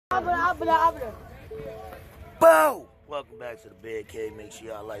Boom! Welcome back to the Bed Cave. Make sure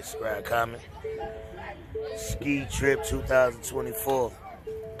y'all like, subscribe, comment. Ski trip 2024.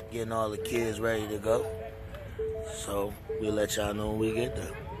 Getting all the kids ready to go. So we'll let y'all know when we get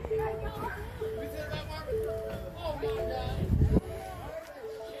there.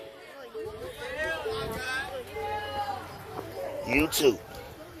 You too.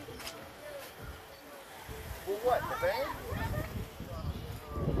 For what, the band?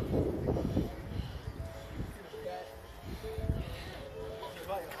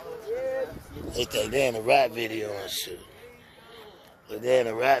 They think they're in a rap video and shit. But they're in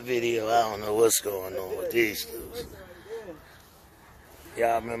a rap video, I don't know what's going on with these dudes.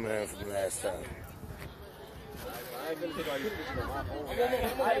 Y'all remember them from last time.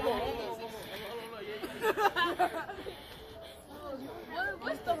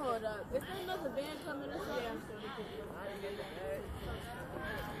 What's the hold up? Is there another band coming up? Yeah.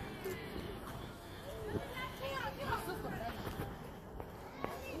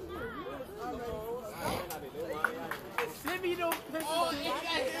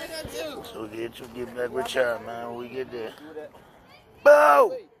 So get back with y'all, man, when we get there.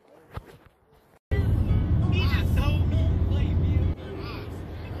 Boom!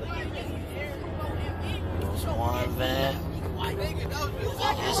 One van.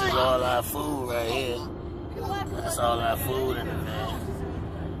 This is all our food right here. That's all our food in the van.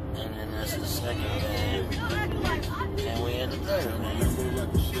 And then that's the second van. And we in the third van.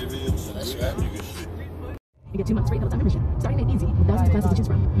 That's right. You get 2 months free Peloton membership, starting made easy with thousands of classes to choose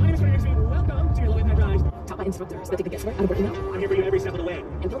from. My name is Ryan. Welcome to your low-impact drives. Taught by instructors that take the guesswork out of working out. I'm here for you every step of the way.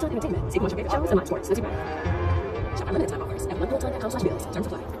 And Peloton Entertainment, so you can watch your favorite shows and live sports as you ride. Shop unlimited time offers at onepeloton.com/deals. Terms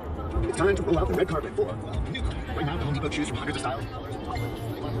apply. It's time to roll out the red carpet for new. Right now, the Home Depot choose from hundreds of styles.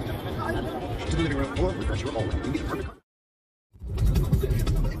 To the living room or refresh your hallway. You get the perfect carpet.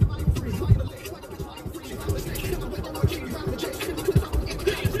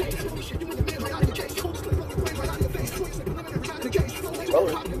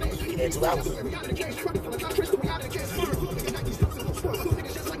 Rolling. Get 2 hours.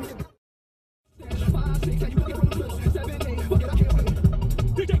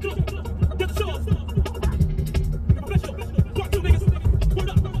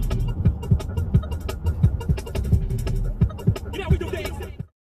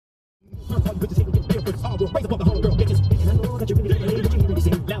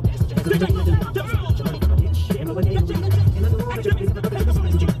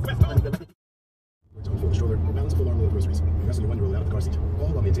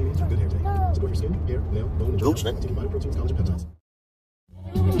 Gooch, man.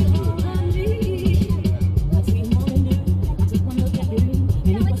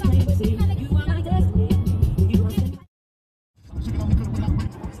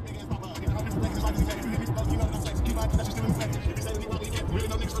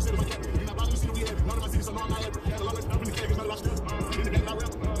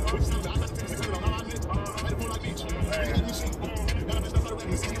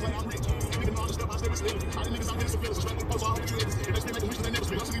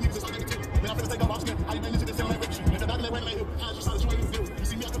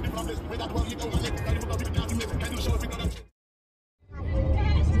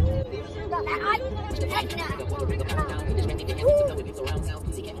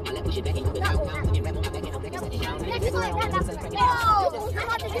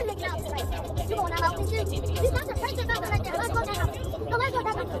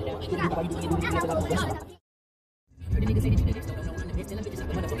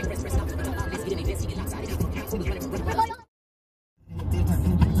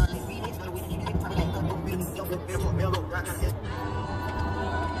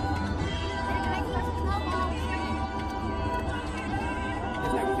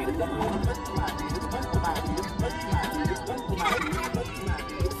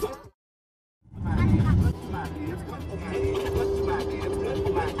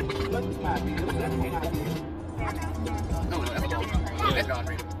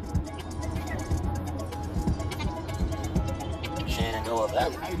 Shenandoah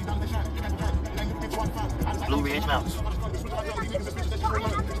Valley. Blue Ridge Mountains.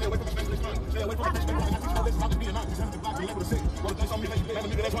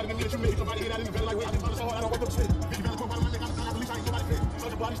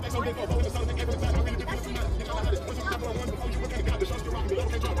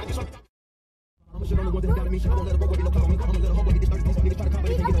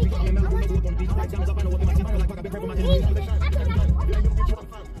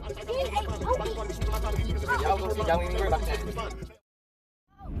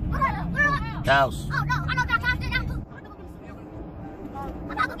 Cows. Oh, no, I know that cows did that too.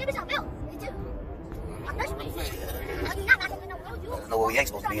 I'm about to give me some milk. Me too. I'm thirsty. I know where we ain't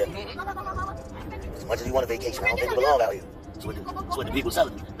supposed to be at. As much as you want a vacation, I don't think you belong out here. That's what the people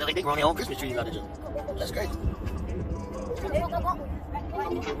selling. They're like they grow their own Christmas trees out there. That's crazy.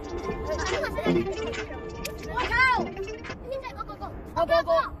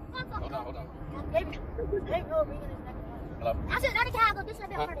 Hello. I said, let me get out. This is a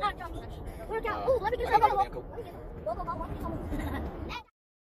bit hard. Work out. Ooh, let me get some. Go.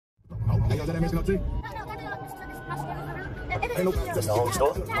 Hey, y'all, that messing up too? That's the only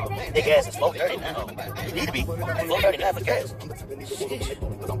store. Their gas is $4.30 now. It need to be $4.39 for gas.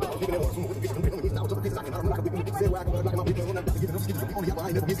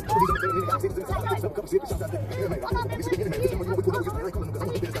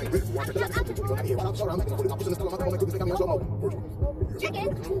 Chicken?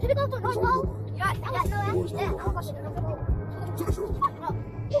 Did it go to North Pole?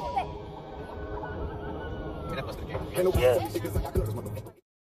 Yeah.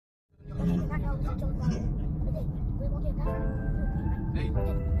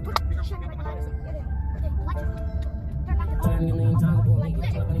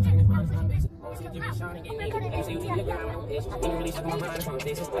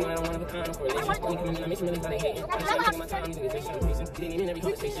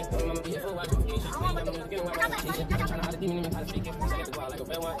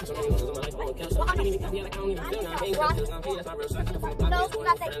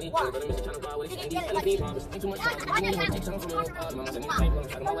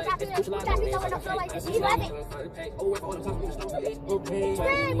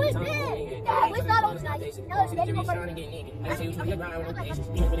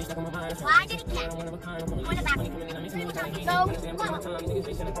 Why did he catch? Where the back? So,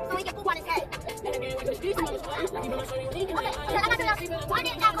 so we can put one in his head. Why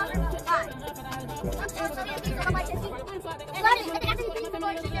didn't that go?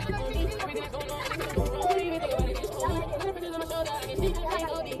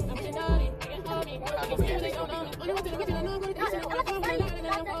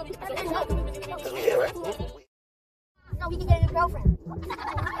 No, he can get a new girlfriend.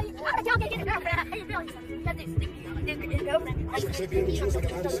 How did y'all get a girlfriend? How you feeling? His girlfriend.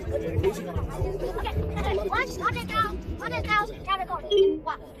 Okay, 100,000 category.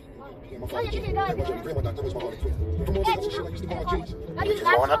 What?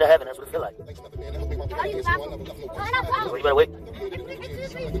 Going up to heaven, that's what it feel like. Well, you better wait.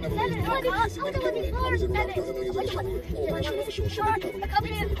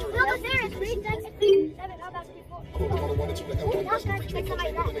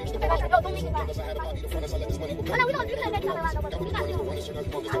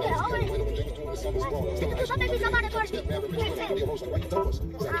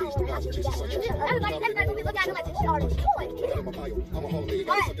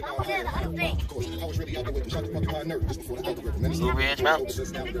 Blue Ridge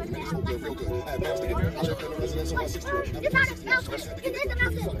Mountains. Now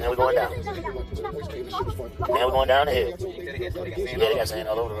we're going down. Now we're going down the hill. Yeah, they got sand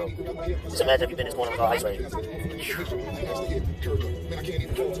all over the road. Just imagine if you've been in this corner of ice right here.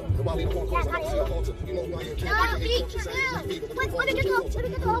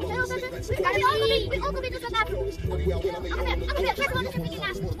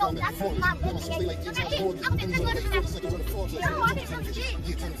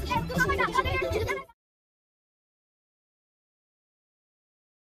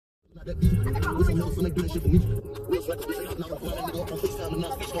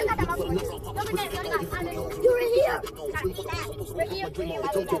 You're in here.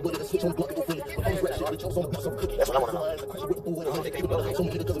 That's what I want to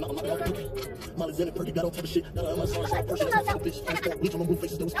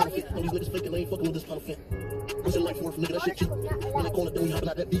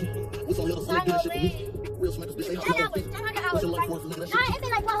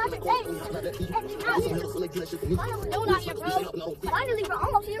Finally, we're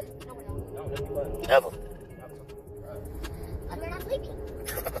almost here. Never. We're not sleeping.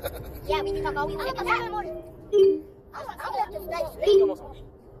 Yeah, we can talk all we want. I want to stay asleep.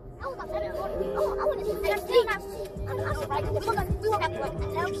 I was about 7 in the morning. I want to stay asleep. I'm surprised. We won't have to wait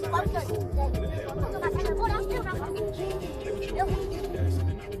until 12:30. I was about 7 in the morning. I'm still not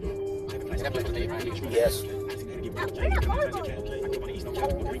Yes. We're not going for it.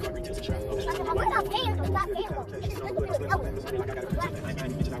 We're not paying for that.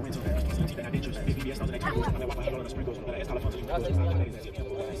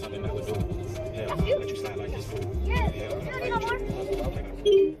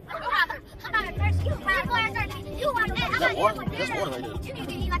 That's water right there. You need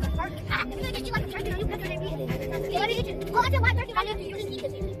to eat like a turkey. You need to eat like a turkey or you cook it and eat it. What do you do? Oh, I said white turkey right here. You just eat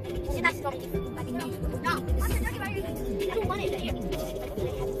this here. And that's not eat. No, I said turkey right here. I don't want it here.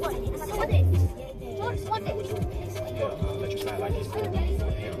 What? I want it. What? Let you slide like this.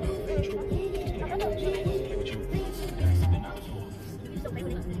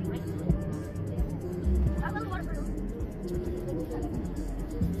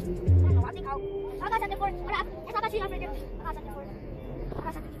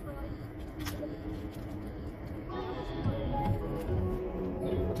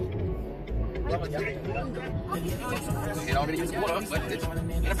 It already used water, but it's in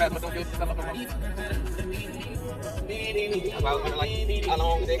a fast, but don't feel stuff up on about like how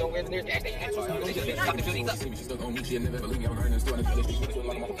long they gonna wear the near gas station.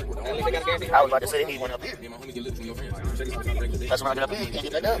 I was about to say they need one up here. That's when I get up here, you can't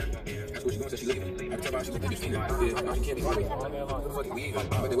get that down.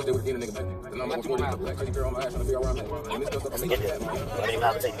 Forget that. I don't even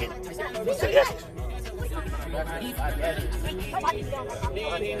have to take it. Yes.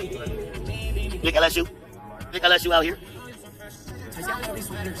 Nick, I let you. Nick, I let you out here.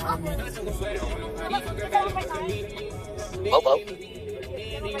 Bobo.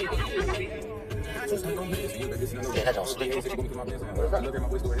 Yeah, that don't sleep.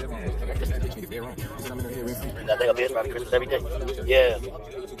 That thing up here is probably Christmas every day. Yeah.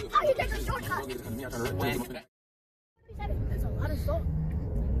 How you take a shortcut? That's a lot of salt.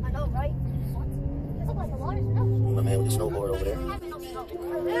 I know, right? That's like a lot of snow. My man with the snowboard over there.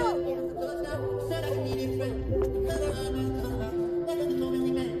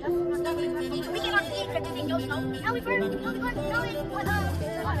 We get on ski trip and no snow. Now we first snowing with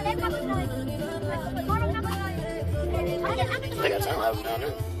they're not snowing. They got time out down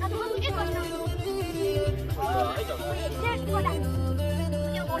there. That's what we did was snow.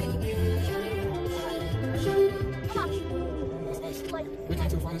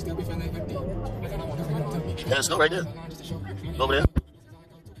 There's snow right there. Over there.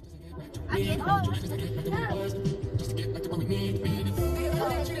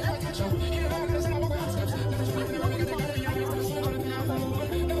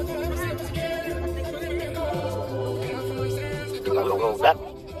 I'm gonna go back.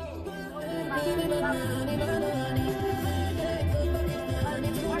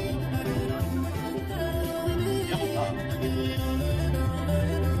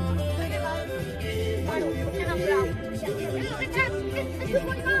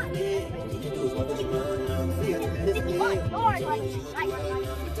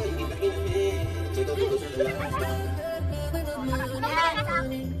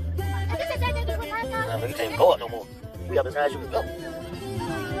 You can't go up no more. We up as high as you can go.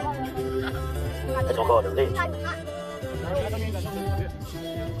 That's gonna go up the ledge.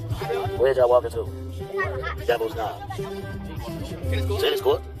 Where'd y'all walking to? Devil's Knob. Tennis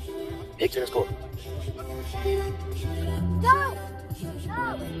court. Big tennis court. No!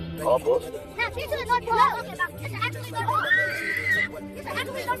 Golf course. Now, this is the North Pole I'm talking about. This is actually North Pole. This is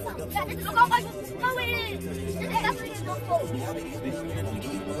actually North Pole. Yeah, this is no, it is. This is actually the North Pole.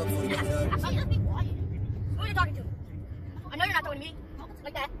 Actually, let's be quiet. Who are you talking to? I know you're not talking to me.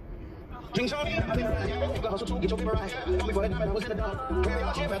 Like that. King Charlie, I think right. You got hustle too, get your paper right. Before that night, I was in the dark. Carry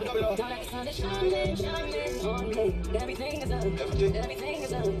my chip, had to double up. Everything is up. Everything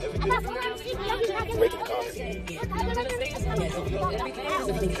is up. I'm not going to see you. Breaking the comments.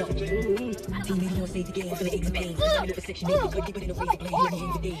 Team don't say the game for the eggs and pain. I'm in the section, maybe could keep it in a way to play. At the end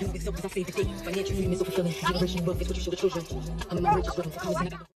of the day, do this up because I save the day. Financial freedom is so fulfilling. Generation wealth is what you show the children. I'm in my richest working for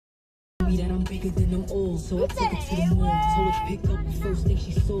housing. That I'm bigger than them all, so I took it to the mall. Told her to pick up the first thing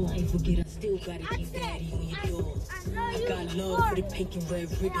she saw. Ain't forget I still gotta keep daddy on your doors. I got love for the pink and red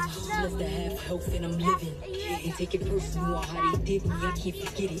ribbons. Blessed to have health and I'm living. And take it personal on how they did me. I can't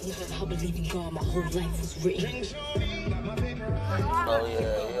forget it. I believe in God, my whole life was written. Oh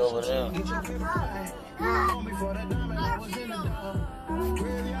yeah, he over there.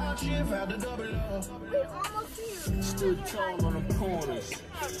 Stood tall on them corners.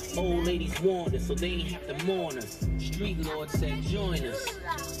 Old ladies warned us, so they ain't have to mourn us. Street lord said, join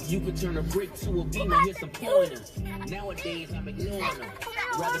us. You could turn a brick to a beam and hear some pointers. Nowadays, I'm ignoring them.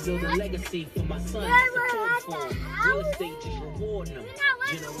 Rather build a legacy for my son and support for him. Real estate just rewarding them.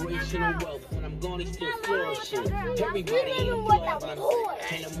 Generational wealth, when I'm gone, he's still flourishing. Everybody ain't employed, but I'm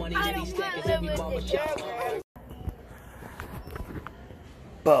and the money that he stack is every barbershop.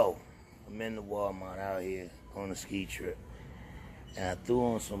 Bo, I'm in the Walmart out here on a ski trip. And I threw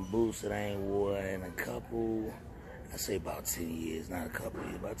on some boots that I ain't wore in a couple, I say about 10 years, not a couple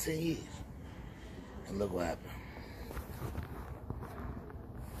years, about 10 years. And look what happened.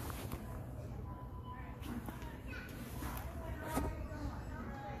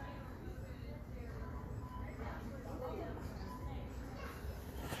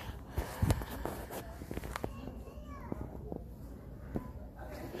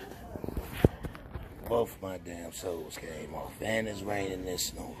 Both my damn soles came off. And it's raining and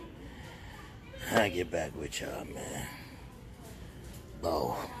snow. I'll get back with y'all, man.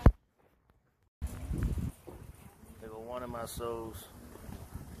 Oh. There go one of my soles.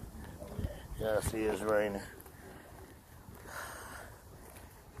 Y'all see it's raining.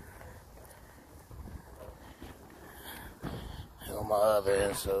 On my other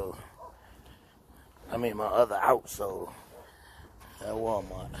insole. I mean my other outsole. At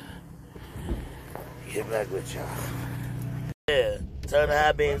Walmart. Get back with y'all. Yeah, turn the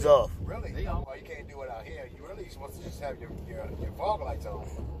high beams off. Really? Well, you can't do it out here. You really supposed to just have your fog lights on.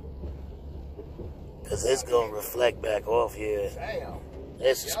 Cause it's gonna reflect back off here. Damn.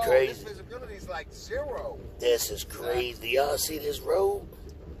 This is crazy. This visibility is like 0. This is crazy. Do y'all see this road?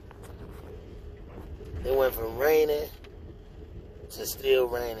 It went from raining to still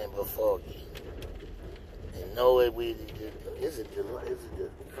raining but foggy. And no way is it the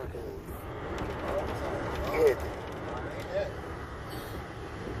fucking yeah.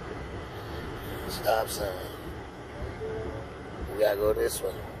 Stop sign. We gotta go this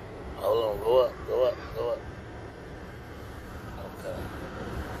way. Hold on, go up. Okay.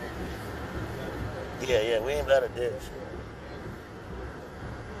 Yeah, we ain't got a ditch.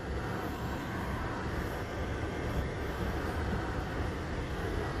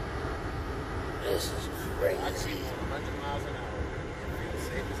 This is crazy. I see 100 miles an hour.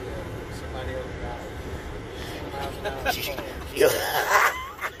 Safe as hell. Somebody else got 100 miles an hour.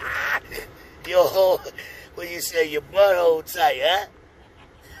 Yo, when you say your butthole tight, huh?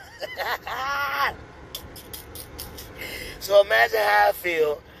 So imagine how I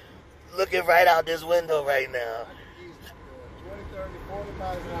feel looking right out this window right now. 20, 30, 40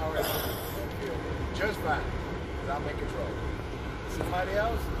 miles an hour. Just fine. Because I'm in control. Somebody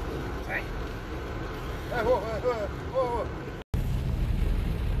else? Hey. Whoa.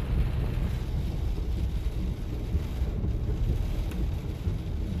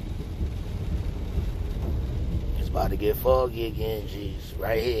 It's about to get foggy again, jeez.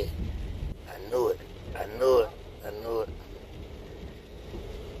 Right here. I knew it.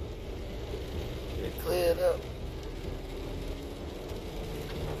 It cleared up.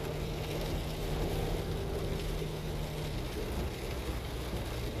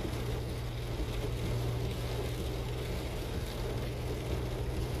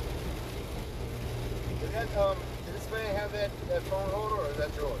 Did this man have that phone holder, or is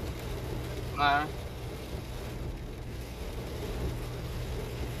that yours? Nah.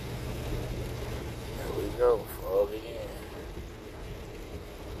 There we go, fog again.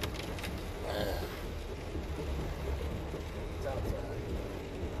 Man. It's outside.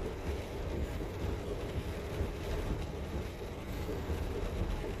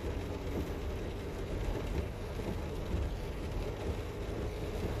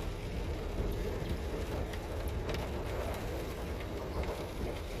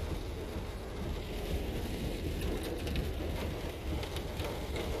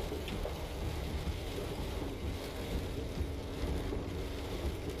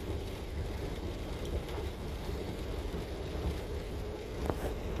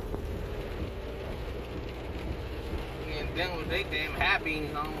 They damn happy, you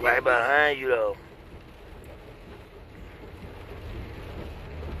know. Right behind you, though.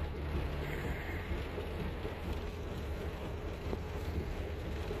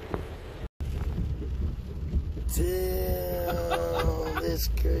 Damn, that's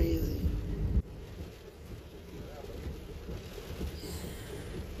crazy.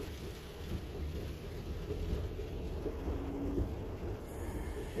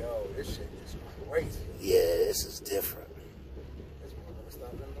 Yo, this shit is crazy. Yeah, this is different. This motherfucker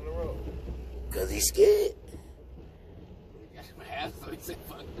stopped in the middle of the road. Cause he's scared. So he said,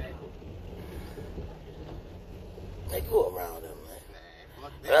 fuck that. They go around him, man.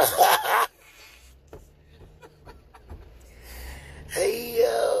 Fuck that. Hey,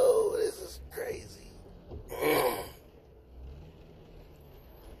 yo, this is crazy.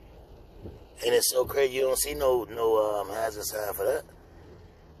 And it's so crazy, you don't see no hazard sign for that.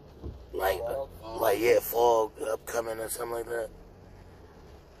 Like fog upcoming or something like that.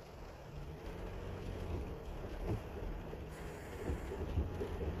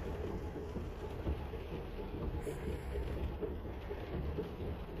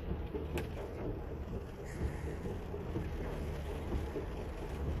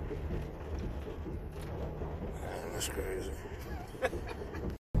 That's crazy.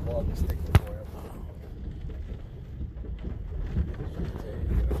 Fog is sticking forever.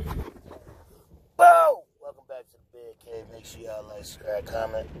 Whoa! Welcome back to the Bed Cave. Make sure y'all like, subscribe,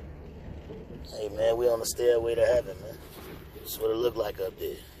 comment. Hey, man, we on the stairway to heaven, man. That's what it looked like up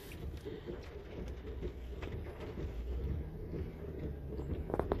there.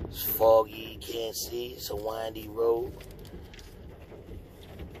 It's foggy, can't see. It's a windy road.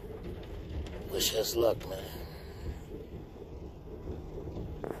 Wish us luck, man.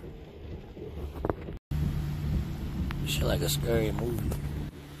 Shit like a scary movie.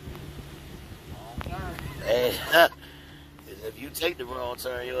 Hey, if you take the wrong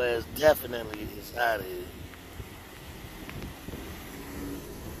turn, your ass definitely is out of here.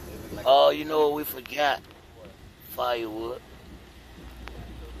 Oh, you know what we forgot? Firewood.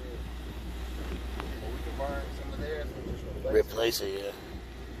 Replace it,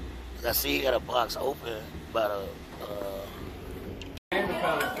 yeah. I see you got a box open about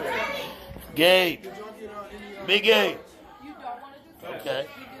Gabe. Big Gabe. Okay.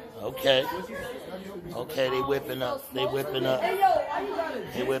 Okay. Okay, they whipping up. They whipping up.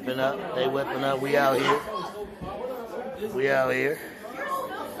 They whipping up. They whipping up. We out here. We out here.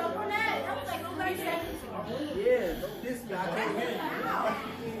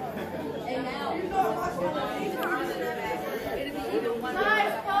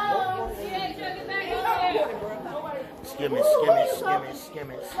 Skimmy, skimmy, skimmy,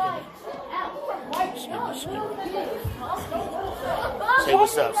 skimmy, skimmy. Skimmy, skimmy. Say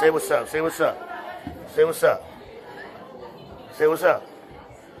what's up, say what's up, say what's up. Say what's up. Say what's up.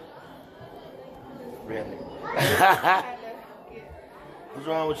 Really? What's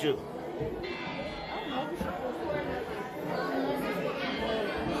wrong with you?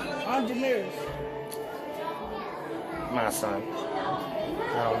 I'm Jameers. My son.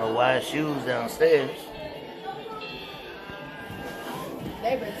 I don't know why his shoes downstairs.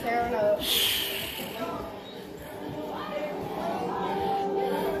 They've been tearing up.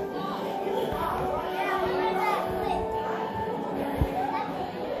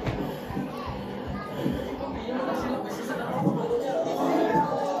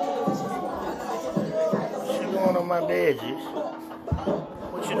 What you doing on my bed, G?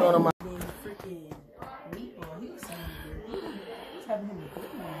 What you doing on my...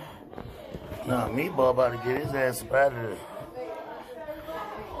 Nah, Meatball about to get his ass up out of there.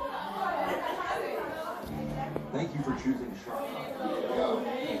 Thank you for choosing Shark.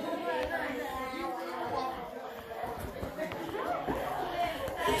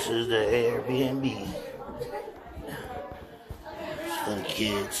 This is the Airbnb for the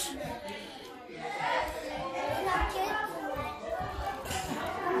kids.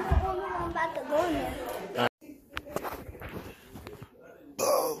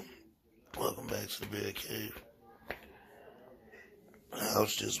 Oh, welcome back to the Bear Cave. The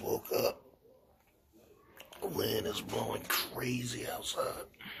house just woke up. The wind is blowing crazy outside.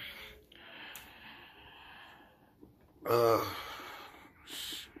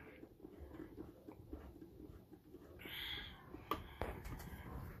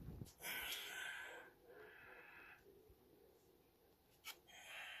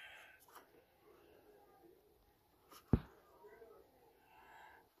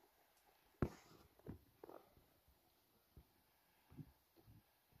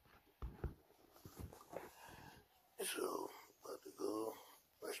 So, about to go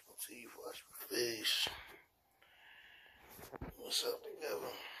brush my teeth, wash my face. What's up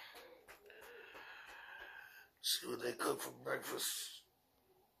together? See what they cook for breakfast.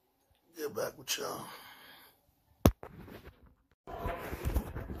 Get back with y'all.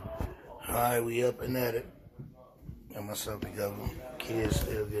 Alright, we up and at it. Got myself together. Kids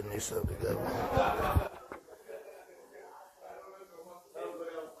still getting themselves together.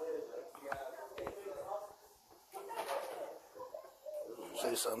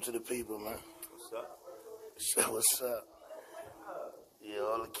 Say something to the people, man. What's up? Say what's up. Yeah,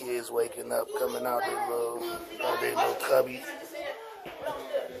 all the kids waking up, coming out their little cubby.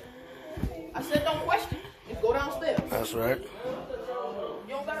 I said don't question. Just go downstairs. That's right. You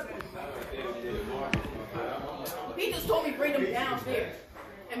don't gotta. He just told me bring them downstairs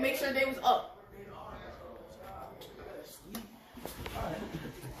and make sure they was up.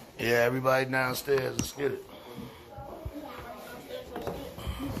 Yeah, everybody downstairs. Let's get it.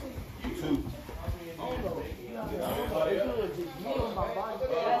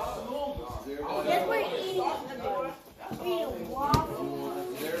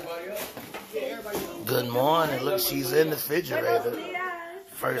 Good morning. Look, she's in the refrigerator.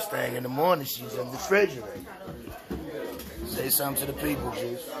 First thing in the morning, she's in the refrigerator. Say something to the people,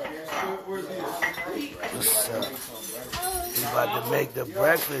 G. What's up? We about to make the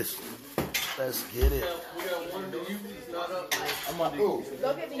breakfast. Let's get it.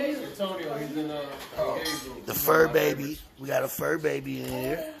 The fur baby. We got a fur baby in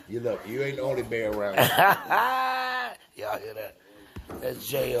here. You look, you ain't the only bear around. Y'all hear that? That's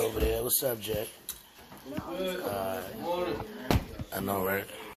Jay over there. What's up, Jay? I know, right?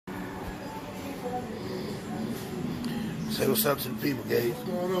 Say what's up to the people, Gabe. What's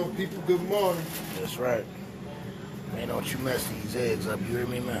going on, people? Good morning. That's right. Man, don't you mess these eggs up. You hear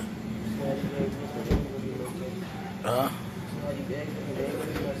me, man? Huh?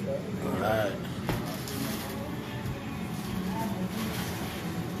 All right.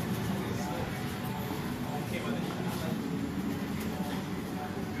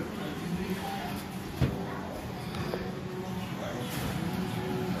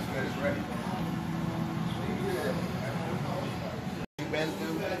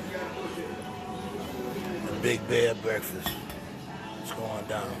 Big Bear breakfast. It's going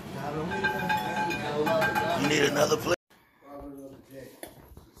down. You need another plate? Proverbs of the day.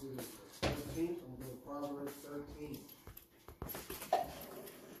 This is the 13th. I'm doing Proverbs 13.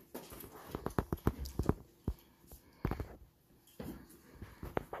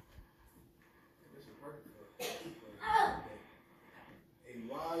 This is perfect for a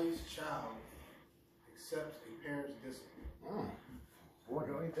wise child accepts a parent's discipline. Boy,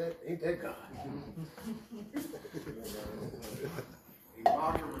 ain't that God? A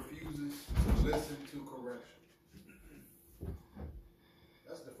mocker refuses to listen to correction.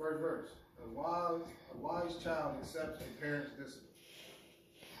 That's the first verse. A wise child accepts a parent's discipline.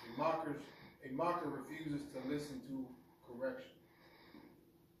 A mocker refuses to listen to correction.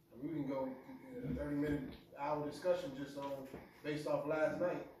 And we can go in a 30-minute hour discussion just on based off last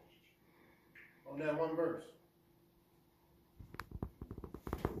night on that one verse.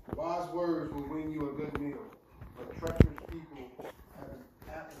 Wise words will win you a good meal, but treacherous people have an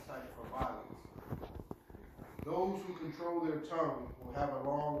appetite for violence. Those who control their tongue will have a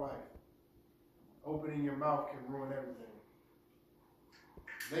long life. Opening your mouth can ruin everything.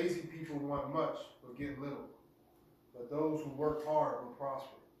 Lazy people want much, but get little. But those who work hard will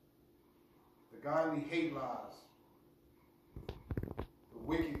prosper. The godly hate lies. The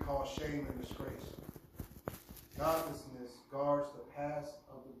wicked cause shame and disgrace. Godlessness guards the path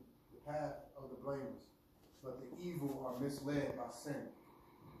of the blameless, but the evil are misled by sin.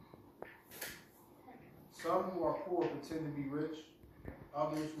 Some who are poor pretend to be rich.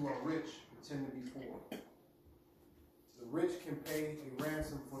 Others who are rich pretend to be poor. The rich can pay a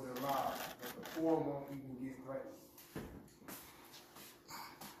ransom for their lives, but the poor won't even get threatened.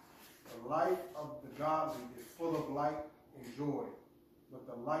 The life of the godly is full of light and joy, but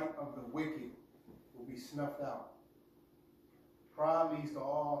the light of the wicked will be snuffed out. Pride leads to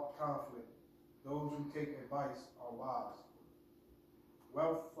all conflict. Those who take advice are wise.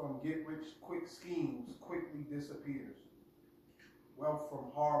 Wealth from get-rich-quick schemes quickly disappears. Wealth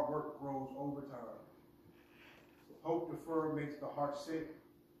from hard work grows over time. Hope deferred makes the heart sick,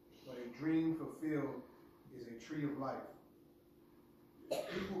 but a dream fulfilled is a tree of life.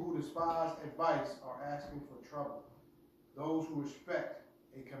 People who despise advice are asking for trouble. Those who respect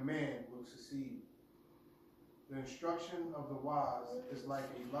a command will succeed. The instruction of the wise is like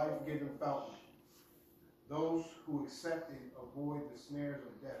a life-giving fountain. Those who accept it avoid the snares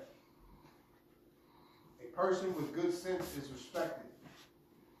of death. A person with good sense is respected.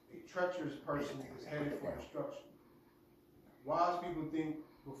 A treacherous person is headed for destruction. Wise people think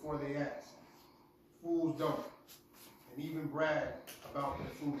before they act. Fools don't, and even brag about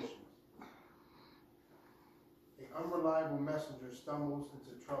their foolishness. An unreliable messenger stumbles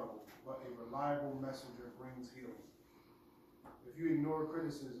into trouble, but a reliable messenger brings healing. If you ignore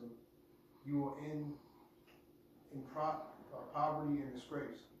criticism, you will end in poverty and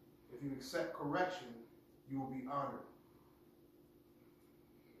disgrace. If you accept correction, you will be honored.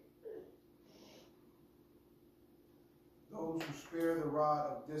 Those who spare the rod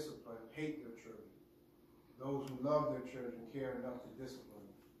of discipline hate their children. Those who love their children care enough to discipline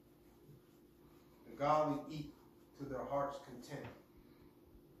them. The godly eat to their heart's content,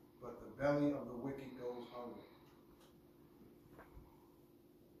 but the belly of the wicked goes hungry.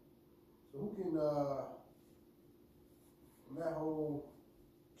 So who can, from that whole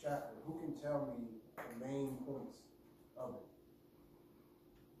chapter, who can tell me the main points of it?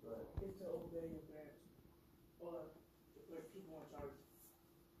 Go ahead. It's to obey your parents. Or like people in charge.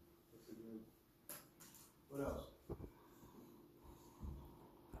 What else?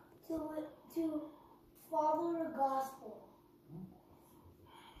 To follow the gospel.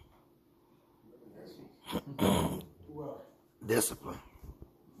 Who else? Discipline.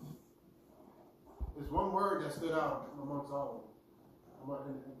 There's one word that stood out amongst all of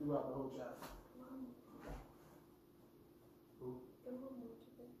them, and throughout the whole chapter. Who?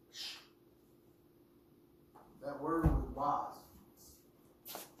 That word was wise.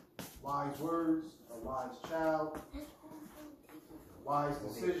 Wise words, a wise child, wise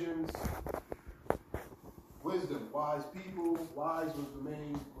decisions, wisdom, wise people. Wise was the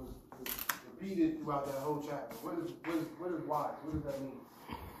repeated throughout that whole chapter. What is wise? What does that mean?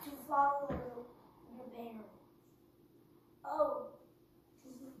 To follow your parents. Oh.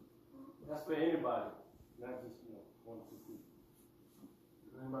 That's for anybody, not just, you know, one or two people.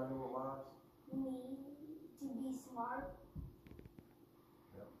 Does anybody know what wise? Me, to be smart.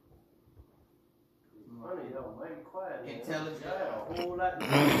 Funny, yo, mighty quiet. Intelligent. Yeah, a whole lot.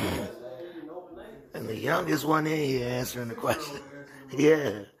 And the youngest one in here answering the question. Yeah.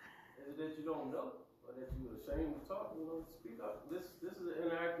 Is it that you don't know, or that you're ashamed to talk? You know, speak up. This is an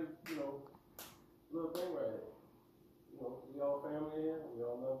interactive, you know, little thing right here. You know, we all family here. We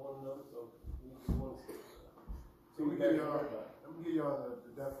all love one another, so we just want to. So let me give y'all the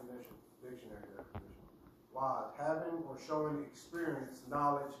definition, dictionary definition. Wise, having or showing experience,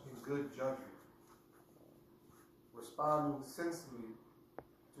 knowledge, and good judgment. Responding sensibly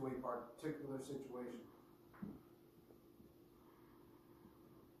to a particular situation.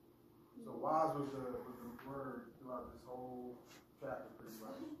 So wise was the word throughout this whole chapter pretty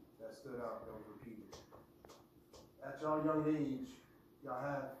much that stood out, that was repeated. At y'all young age, y'all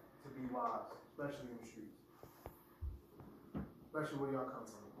have to be wise, especially in the streets. Especially where y'all come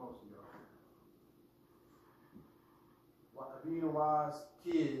from, most of y'all. Being a wise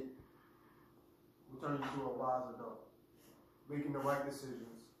kid will turn you into a wise adult. Making the right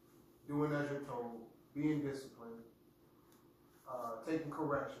decisions, doing as you're told, being disciplined, taking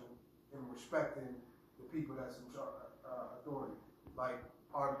correction, and respecting the people that's in charge, authority, like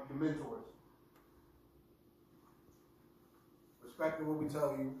the mentors. Respecting what we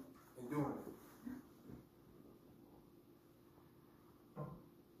tell you and doing it.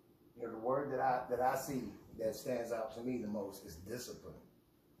 You know, the word that I see that stands out to me the most is discipline.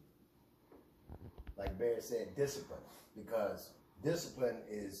 Like Barry said, discipline, because discipline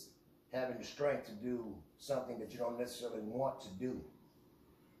is having the strength to do something that you don't necessarily want to do.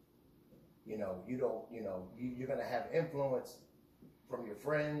 You know, you're going to have influence from your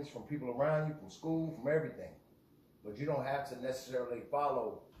friends, from people around you, from school, from everything. But you don't have to necessarily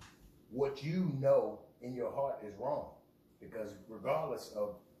follow what you know in your heart is wrong. Because regardless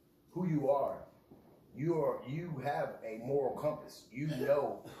of who you are, you have a moral compass. You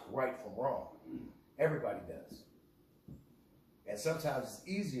know right from wrong. Everybody does. And sometimes it's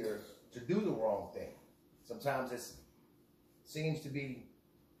easier to do the wrong thing. Sometimes it seems to be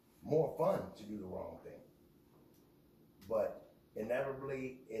more fun to do the wrong thing. But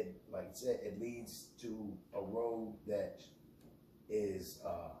inevitably, like I said, it leads to a road that is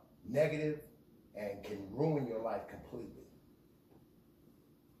negative and can ruin your life completely.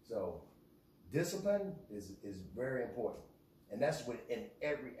 So discipline is very important. And that's in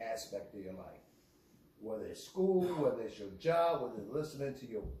every aspect of your life. Whether it's school, whether it's your job, whether it's listening to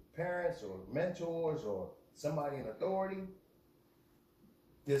your parents or mentors or somebody in authority,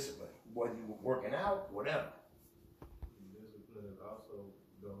 discipline. Whether you're working out, whatever. Discipline is also,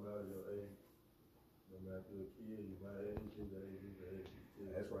 don't matter your age. No matter if you're a kid, you might age, your age.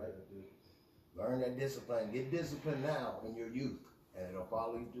 That's right. Learn that discipline. Get discipline now in your youth, and it'll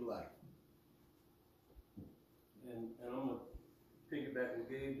follow you through life. And I'm going to piggyback what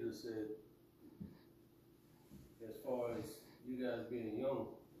Gabe just said. As far as you guys being young,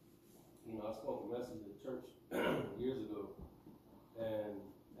 you know, I spoke a message at church years ago, and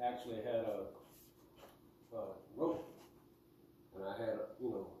actually had a rope, and I had, you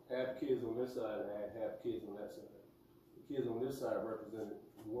know, half kids on this side and I had half kids on that side. The kids on this side represented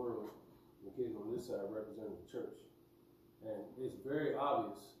the world, and the kids on this side represented the church. And it's very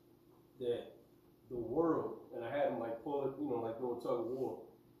obvious that the world, and I had them like pull it, you know, like do a tug of war,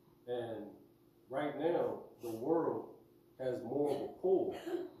 and right now, the world has more of a pull.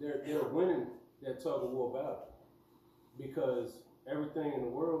 They're winning that tug of war battle because everything in the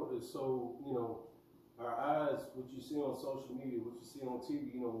world is so, you know, our eyes, what you see on social media, what you see on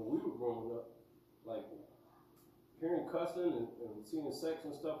TV, you know, when we were growing up, like hearing cussing and seeing sex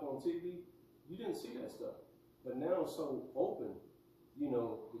and stuff on TV, you didn't see that stuff. But now it's so open, you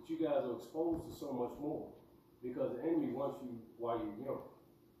know, that you guys are exposed to so much more because the enemy wants you while you're young.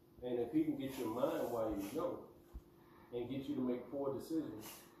 And if he can get your mind while you're young and get you to make poor decisions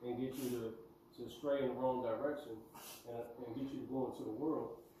and get you to stray in the wrong direction and get you to go into the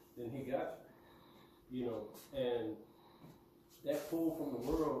world, then he got you. You know, and that pull from the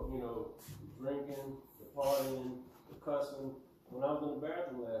world, you know, the drinking, the partying, the cussing. When I was in the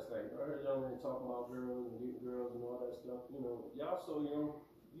bathroom last night, I heard young men talking about girls and getting girls and all that stuff. You know, y'all so young,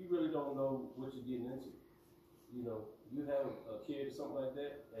 you really don't know what you're getting into. You know, you have a kid or something like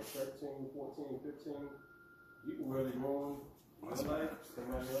that at 13, 14, 15, you can really ruin your life,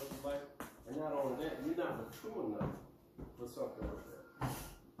 somebody else's life. And not only that, you're not mature enough for something like that.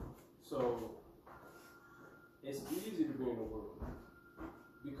 So It's easy to be in the world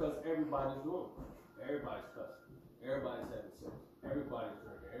because everybody's doing it. Everybody's cussing. Everybody's having sex. Everybody's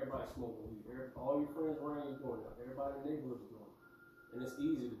drinking. Everybody's smoking weed. All your friends around you doing it. Everybody in the neighborhood is doing it. And it's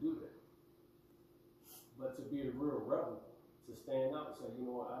easy to do that. But to be the real rebel, to stand out and say, you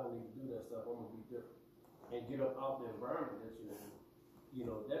know what, I don't need to do that stuff, I'm going to be different. And get up out the environment that you're in. You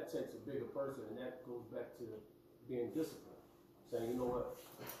know, that takes a bigger person, and that goes back to being disciplined. Saying, you know what,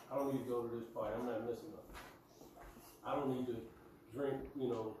 I don't need to go to this party, I'm not missing nothing. I don't need to drink, you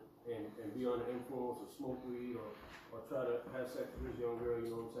know, and be under the influence or smoke weed or try to have sex with this young girl,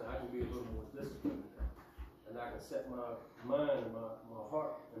 you know what I'm saying? I can be a little more disciplined than that. And I can set my mind and my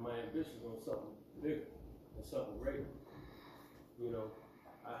heart and my ambitions on something bigger and something greater. You know,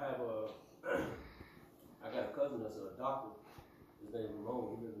 I got a cousin that's a doctor. His name is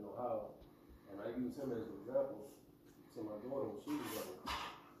Ramon. He lives in Ohio. And I use him as an example to my daughter when she was young.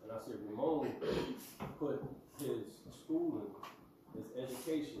 And I said, Ramon put his schooling, his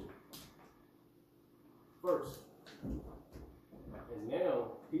education first. And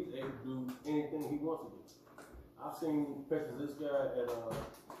now he's able to do anything he wants to do. I've seen pictures of this guy at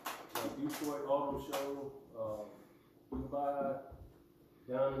Detroit Auto Show, Dubai,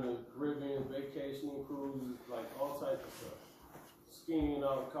 down in the Caribbean, vacationing cruises, like all types of stuff. Skiing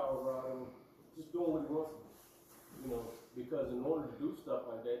out in Colorado, just doing what he wants to do. You know, because in order to do stuff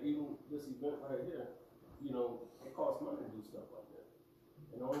like that, even this event right here, you know, it costs money to do stuff like that.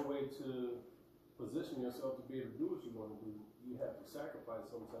 And the only way to position yourself to be able to do what you want to do, you have to sacrifice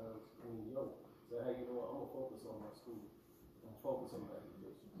sometimes when you're young. Say, hey, you know what, I'm going to focus on my school. I'm going to focus on my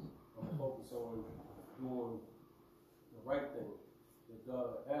education. I'm going to focus on doing the right thing that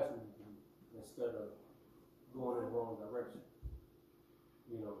God asked me to do instead of going in the wrong direction.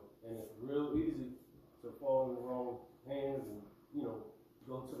 You know, and it's real easy to fall in the wrong hands and, you know,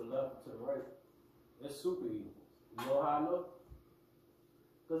 go to the left or to the right. It's super easy. You know how I know?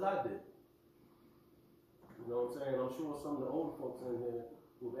 Because I did. You know what I'm saying? I'm sure some of the older folks in here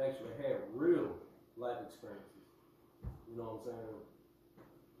who've actually had real life experiences. You know what I'm saying?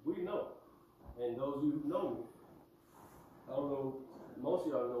 We know. And those of you who know me, I don't know, most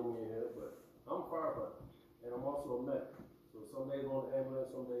of y'all know me in here, but I'm a firefighter. And I'm also a medic. So some days on the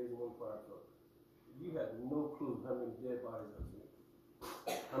ambulance, some days on the fire truck. You have no clue how many dead bodies I've seen.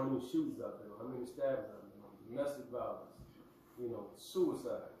 How many shootings I've been on, how many stabbings I've been on, domestic violence, you know,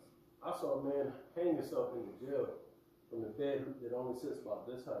 suicides. I saw a man hang himself in the jail from the bed that only sits about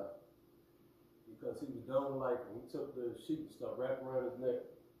this high because he was done with life and he took the sheet and stuff wrapped around his neck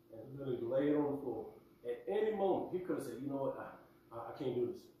and literally laid on the floor. At any moment, he could have said, you know what, I can't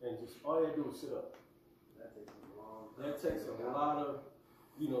do this. And just all he had to do was sit up. That takes a long time. That takes a lot of,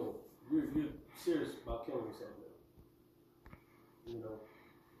 you know, you're serious about killing yourself now. You know.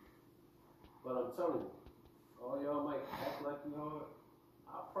 But I'm telling you, all y'all might act like you hard.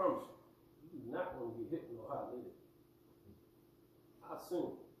 I promise you, you're not going to get hit no hot lid. I've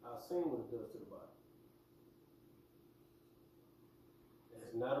seen what it does to the body.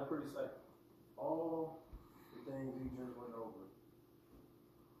 It's not a pretty sight. All the things he just went over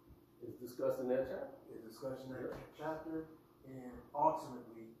is discussed in that chapter. Is discussed in that chapter, and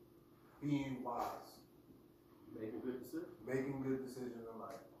ultimately being wise. Making good decisions. Making good decisions in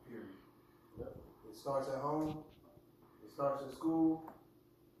life, period. Yep. It starts at home. It starts at school.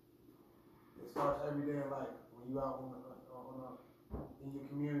 It starts every day in life. When you out in your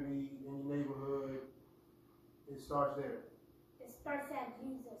community, in your neighborhood, it starts there. It starts at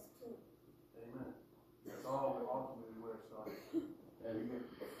Jesus too. Amen. That's all ultimately where it starts. And you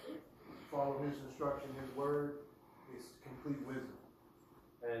follow his instruction, his word, is complete wisdom.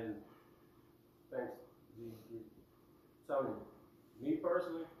 And thanks, telling you, me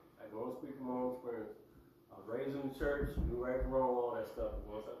personally, I can only speak from my own experience. I was raised in the church, knew right and wrong, all that stuff. And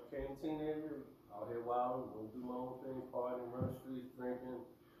once I became a teenager, out here wilding, going to do my own thing, partying, run the streets, drinking.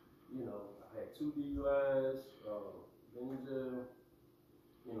 You know, I had 2 DUIs, been in jail.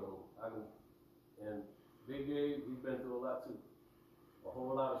 You know, and Big Gabe, he's been through a lot too. A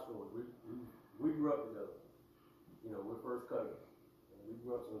whole lot of stories. We grew up together. You know, we're first cousins. And we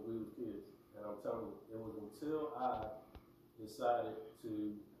grew up since we were kids. And I'm telling you, it was until I decided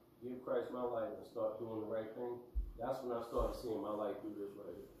to give Christ my life and start doing the right thing, that's when I started seeing my life through this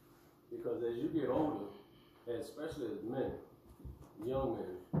right here. Because as you get older, and especially as men, young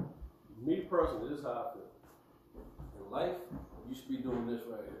men, me personally, this is how I feel. In life, you should be doing this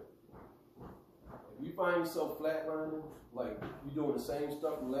right here. If you find yourself flatlining, like you're doing the same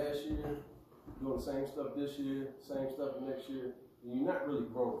stuff from last year, doing the same stuff this year, same stuff next year, you're not really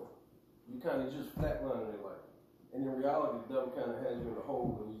growing. You kind of just flatlining in life. And in reality, the devil kind of has you in a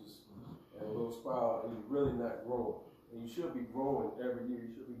hole and you just in a little spiral while and you're really not growing. And you should be growing every year.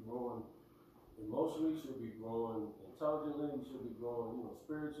 You should be growing emotionally, you should be growing intelligently, you should be growing,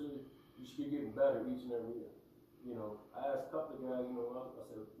 spiritually. You should be getting better each and every year. I asked a couple of guys, I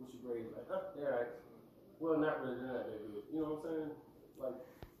said, what's your grade? Like, they're all right. Well, not really, they're not that good. You know what I'm saying? Like,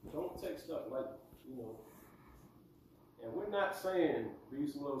 don't take stuff like, and we're not saying be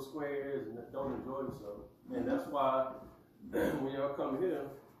some little squares and don't enjoy yourself. And that's why when y'all come here,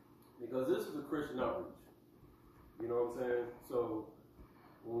 because this is a Christian outreach. You know what I'm saying? So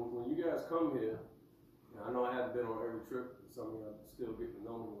when you guys come here, I know I haven't been on every trip, some of y'all still get to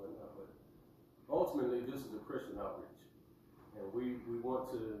know me and whatnot, but ultimately this is a Christian outreach. And we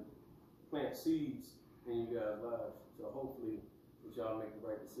want to plant seeds in you guys' lives. So hopefully that y'all make the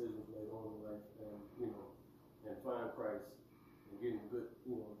right decisions later on in life and find Christ and get in good,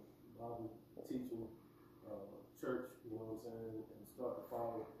 Bible teaching, church, you know what I'm saying, and start to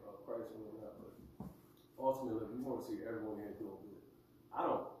follow Christ and whatnot. But ultimately, we want to see everyone here doing good. I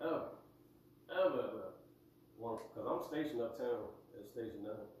don't ever want, because I'm stationed uptown at Station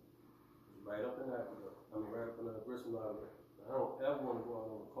 9, right up in Africa. Right up in the Bristol area. I don't ever want to go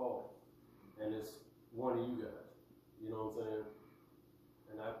out on a call, and it's one of you guys. You know what I'm saying?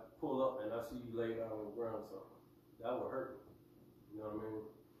 And I pull up and I see you laid out on the ground something. That would hurt me. You know what I mean?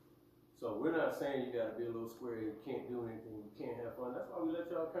 So we're not saying you got to be a little square, you can't do anything, you can't have fun. That's why we let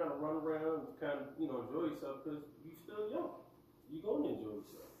y'all kind of run around and kind of, enjoy yourself, because you still young. You're going to enjoy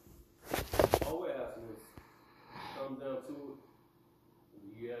yourself. All we're asking is, comes down to it,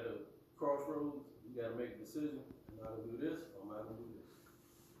 you at a crossroads, you got to make a decision. Am I going to do this or am I going to do this?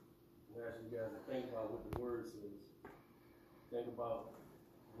 And ask you guys to think about what the word says. Think about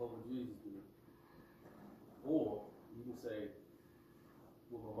what would Jesus do. Or you can say,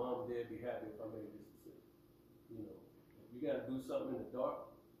 will my mom and dad be happy if I make this decision? If you got to do something in the dark,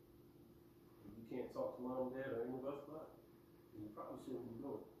 and you can't talk to mom and dad or any of us about it, then you probably shouldn't be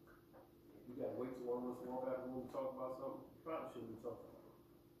doing it. If you got to wait till one of us walk out the room and talk about something, you probably shouldn't be talking about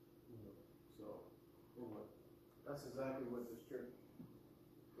it. So, anyway. That's exactly what this trip,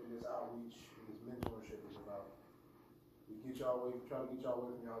 and this outreach, and this mentorship is about. We try to get y'all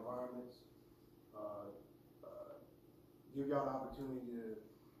away from your environments, give y'all the opportunity to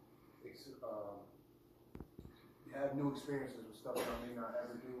have new experiences with stuff y'all may not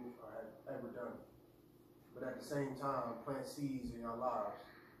ever do or have ever done. But at the same time, plant seeds in your lives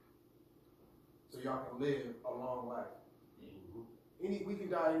so y'all can live a long life. We can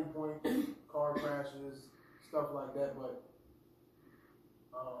die at any point, car crashes, stuff like that, but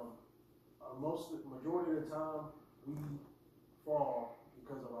majority of the time, we fall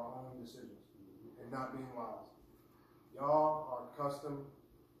because of our own decisions and not being wise. Y'all are accustomed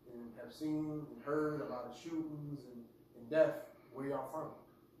and have seen and heard about the shootings and death where y'all from.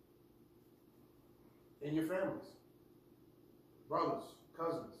 In your families, brothers,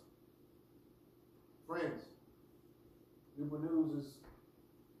 cousins, friends. Newport News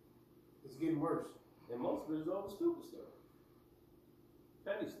is getting worse. And most of it is over stupid stuff.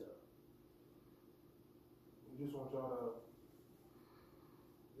 Petty stuff. We just want y'all to,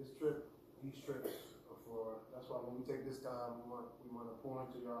 these trips are for, that's why when we take this time, we want to pour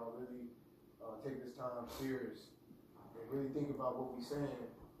into y'all, really take this time serious and really think about what we're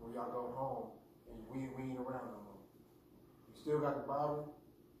saying when y'all go home and we ain't around no more. You still got the Bible,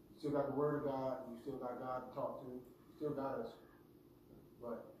 you still got the Word of God, you still got God to talk to, you still got us.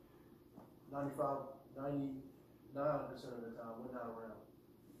 But 99% of the time, we're not around.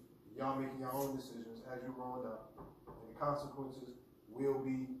 Y'all making your own decisions as you're growing up, and the consequences will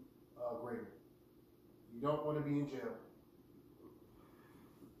be greater. You don't want to be in jail.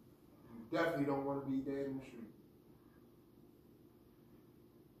 You definitely don't want to be dead in the street.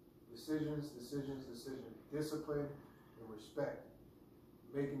 Decisions. Discipline and respect.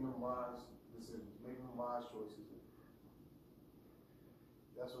 Making them wise decisions. Making them wise choices.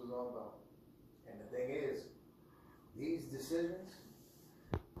 That's what it's all about. And the thing is, these decisions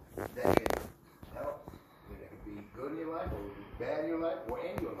that can help, that can be good in your life, or bad in your life, or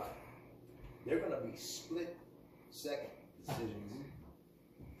in your life, they're going to be split-second decisions.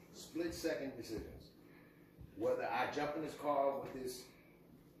 Split-second decisions. Whether I jump in this car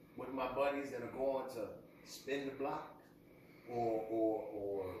with my buddies that are going to spin the block,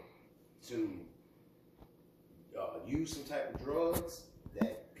 or to use some type of drugs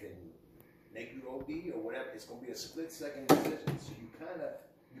that can make you OD or whatever, it's gonna be a split-second decision. So you kind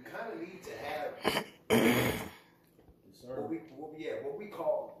of need to have what we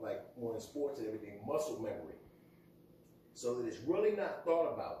call, like more in sports and everything, muscle memory, so that it's really not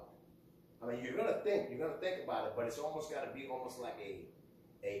thought about. I mean, you're gonna think about it, but it's almost got to be almost like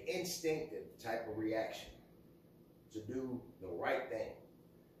a instinctive type of reaction to do the right thing.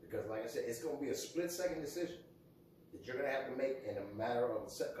 Because like I said, it's going to be a split-second decision that you're going to have to make in a matter of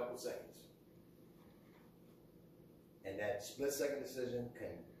a couple seconds. And that split-second decision can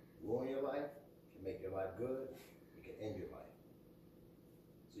ruin your life, can make your life good, it can end your life.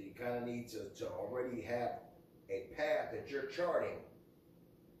 So you kind of need to already have a path that you're charting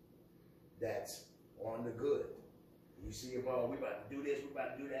that's on the good. You see, we about to do this, we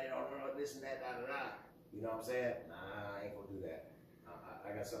about to do that, this and that, You know what I'm saying? Nah, I ain't gonna do that.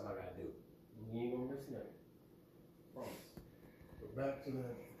 I got something I gotta do. You ain't gonna miss nothing. Promise. But back to the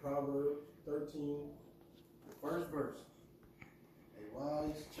Proverbs 13, the first verse. A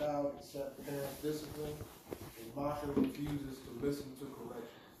wise child accepts parents' discipline. A mocker refuses to listen to correction.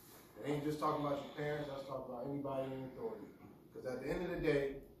 It ain't just talking about your parents, that's talking about anybody in authority. Because at the end of the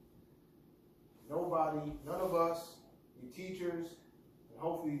day, none of us, your teachers, and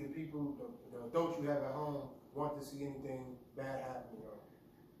hopefully the people, the adults you have at home, want to see anything bad happen to y'all.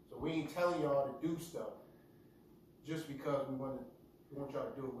 So we ain't telling y'all to do stuff just because we want y'all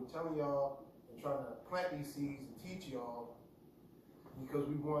to do it. We're telling y'all and trying to plant these seeds and teach y'all because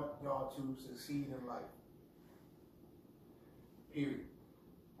we want y'all to succeed in life. Period.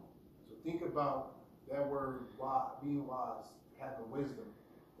 So think about that word, wise, being wise, having wisdom,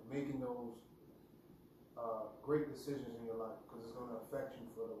 and making those great decisions in your life, because it's going to affect you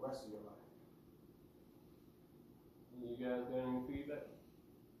for the rest of your life. You guys got any feedback?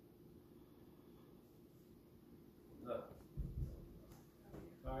 No.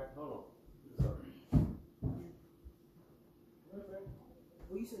 All right, hold on. Okay.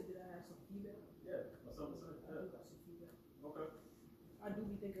 Well, you said, did I have some feedback? Yeah, that's something to say. I do got some feedback. Okay. I do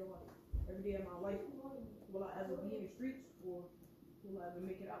be thinking like, every day of my life, will I ever be in the streets, or will I ever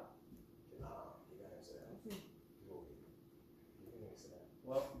make it out? Nah, you gotta answer that. You can answer that.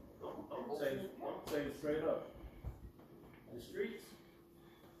 Well, I'm gonna tell you straight up. The streets,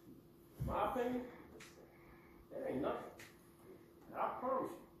 my opinion, it ain't nothing. And I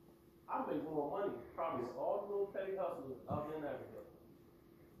promise you, I make more money probably than all the little petty hustlers out there in Africa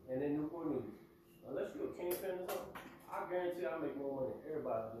and in Newport News. Unless you're a kingpin or something, I guarantee I make more money than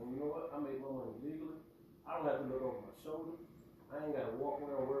everybody. And you know what? I make more money legally. I don't have to look over my shoulder. I ain't got to walk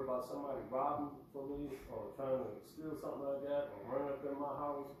around and worry about somebody robbing for me or trying to steal something like that or run up in my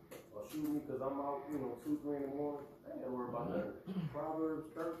house or shoot me because I'm out, 2, 3 in the morning. I ain't got to worry about that.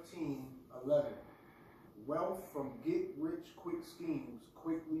 Proverbs 13:11. Wealth from get-rich-quick schemes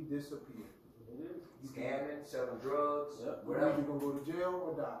quickly disappear. It is. Scamming, selling drugs, You're whatever. either going to go to jail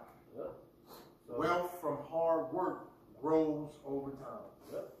or die. Yep. So, Wealth from hard work grows over time.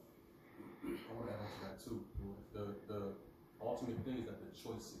 Yep. I want to answer that too. The ultimate thing is that the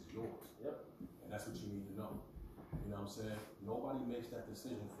choice is yours. Yep. And that's what you need to know. You know what I'm saying? Nobody makes that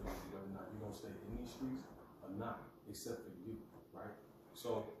decision for you whether or not you're going to stay in these streets or not, except for you, right?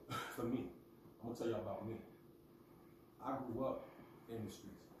 So, for me, I'm going to tell you about me. I grew up in the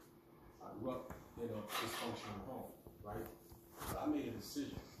streets. I grew up in a dysfunctional home, right? So I made a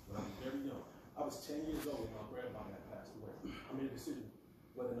decision when I was very young. I was 10 years old when my grandmother had passed away. I made a decision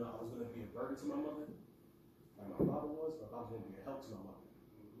whether or not I was going to be a burden to my mother, like my father was, or if I was going to be a help to my mother.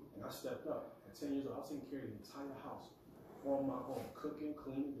 And I stepped up. At 10 years old, I was taking care of the entire house on my own, cooking,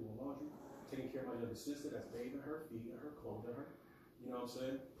 cleaning, doing laundry, taking care of my younger sister that's bathing her, feeding her, clothing her. You know what I'm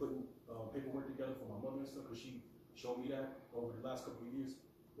saying? Putting paperwork together for my mother and stuff, because she showed me that over the last couple of years.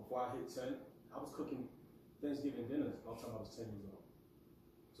 Before I hit 10, I was cooking Thanksgiving dinners by the time I was 10 years old.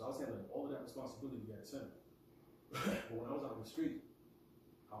 So I was handling all of that responsibility at 10. But when I was out in the street,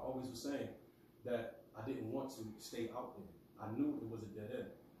 I always was saying that I didn't want to stay out there. I knew it was a dead end.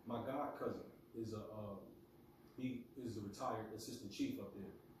 My god cousin is he is a retired assistant chief up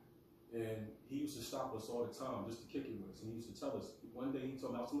there. And he used to stop us all the time just to kick it with us. And he used to tell us, one day he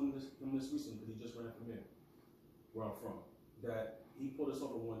told me, I was telling him this recently because he just ran for mayor, where I'm from, that he pulled us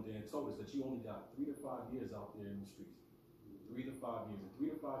over one day and told us that you only got 3 to 5 years out there in the streets. 3 to 5 years. In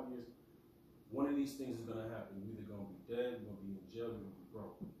 3 to 5 years, one of these things is going to happen. You're either going to be dead, you're going to be in jail, you're going to be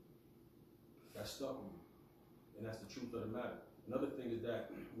broke. That stuck with me. And that's the truth of the matter. Another thing is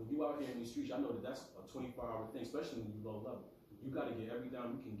that when you out here in these streets, I know that that's a 24-hour thing, especially when you're low level. You got to get every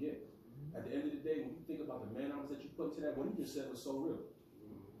dime you can get. At the end of the day, when you think about the man hours that you put into that, what you just said was so real.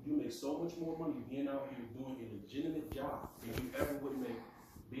 You make so much more money being out here doing a legitimate job than you ever would make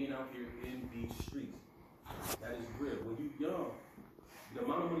being out here in these streets. That is real. When you young, the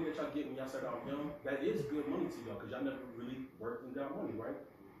amount of money that y'all get when y'all start out young, that is good money to y'all because y'all never really worked and got money, right?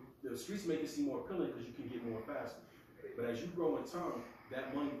 The streets make it seem more appealing because you can get more faster. But as you grow in time,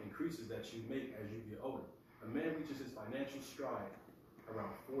 that money increases that you make as you get older. A man reaches his financial stride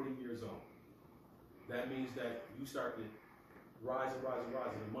around 40 years old. That means that you start to rise and rise and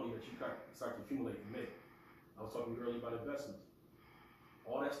rise in the money that you start to accumulate and make. I was talking earlier about investments.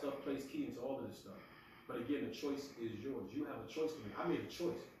 All that stuff plays key into all of this stuff. But again, the choice is yours. You have a choice to make. I made a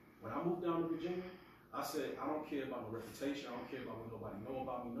choice. When I moved down to Virginia, I said, I don't care about my reputation. I don't care about what nobody know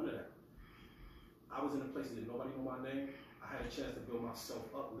about me, none of that. I was in a place that nobody knew my name. I had a chance to build myself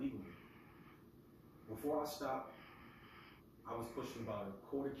up legally. Before I stopped, I was pushing about a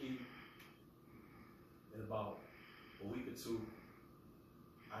quarter key. In about a week or two,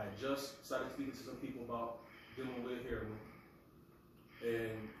 I had just started speaking to some people about dealing with heroin.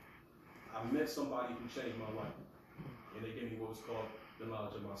 And I met somebody who changed my life. And they gave me what was called the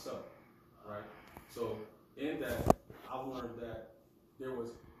knowledge of myself, right? So in that, I learned that there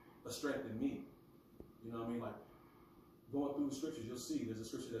was a strength in me. You know what I mean? Like, going through the scriptures, you'll see there's a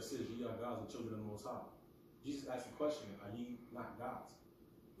scripture that says, ye are gods and children of the Most High. Jesus asked the question, are ye not gods?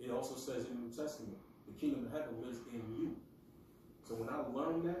 It also says in the New Testament, the kingdom of heaven lives in you. So when I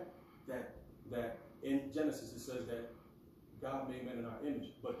learned that in Genesis it says that God made man in our image,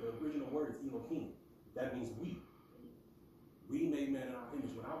 but the original word is Elohim. That means we. We made man in our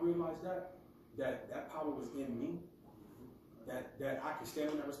image. When I realized that power was in me, that I could stand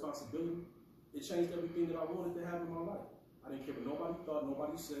on that responsibility, it changed everything that I wanted to have in my life. I didn't care what nobody thought,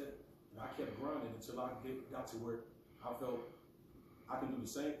 nobody said, and I kept grinding until I got to where I felt I can do the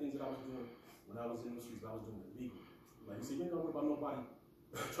same things that I was doing when I was in the streets, but I was doing it legally. Like you see, you ain't gonna worry about nobody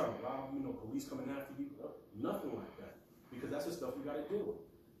trying to rob you, police coming after you, nothing like that. Because that's the stuff you gotta deal with.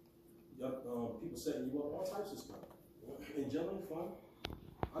 People setting you up, all types of stuff. And jail ain't fun.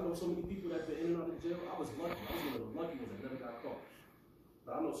 I know so many people that been in and out of jail. I was lucky. I was one of the lucky ones that never got caught.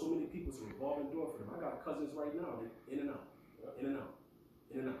 But I know so many people, it's a revolving door for them. I got cousins right now, they in and out, in and out,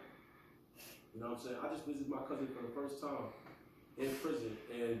 in and out. You know what I'm saying? I just visited my cousin for the first time in prison,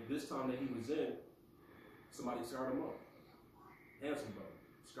 and this time that he was in, somebody scarred him up. Handsome brother,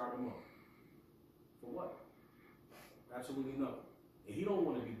 scarred him up. For what? Absolutely nothing. And he don't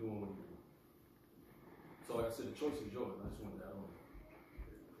want to be doing what he's doing. So like I said, the choice is yours. I just wanted that on.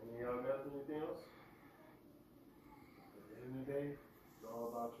 Any of y'all got anything else? At the end of the day, it's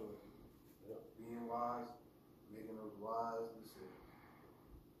all about choices. Yep. Being wise, making those wise decisions.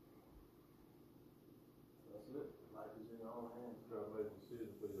 That's it. Life is in your own hands. You gotta make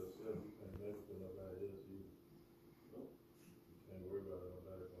decisions for yourself. You can't make it for nobody else either. Nope. You can't worry about it.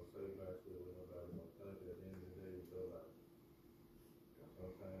 Nobody's gonna say back to it. Nobody's gonna think at the end of the day it's your life.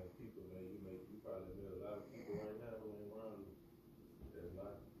 Sometimes people you probably met a lot of people right now who ain't around you. That's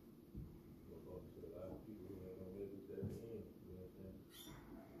not. A lot of people who ain't gonna make it to the end. You know what I'm saying?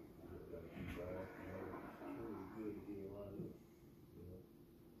 You just gotta keep right. It's truly good to be around you. You know.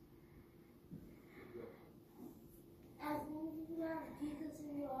 As long as you have Jesus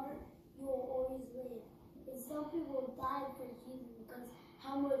in your heart, you will always live. And some people died for Jesus because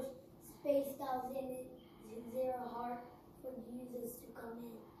how much space that was in their heart for Jesus to come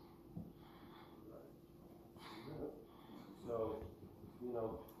in. So,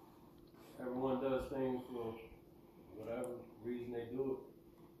 everyone does things for whatever reason they do it.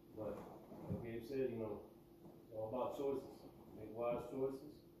 But like Gabe said, it's all about choices. Make wise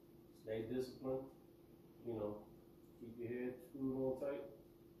choices. Stay disciplined. Keep your head screwed on tight.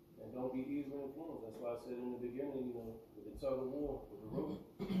 And don't be easily influenced. That's why I said in the beginning, with the tug of war, with the road,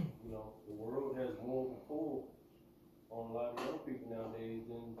 the world has more pull on a lot of young people nowadays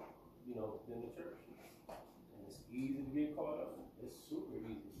than the church. And it's easy to get caught up. It's super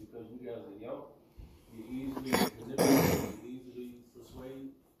easy because you guys are young. You're easily manipulated, you're easily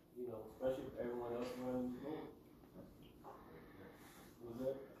persuaded, especially if everyone else around you is going. What's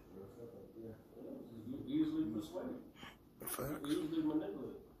that? Yeah. You're easily persuaded. Easily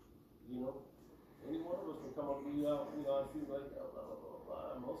manipulated. Any one of us can come up to you out, and feel like, blah, blah, blah,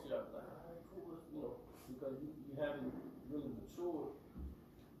 blah. Most of y'all be like, all right, cool, because you haven't really matured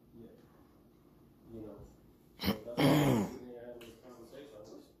yet. So that's why I'm sitting here having this conversation. I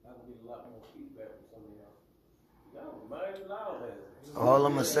wish I could get a lot more feedback from some of y'all. Y'all mighty loud at it. All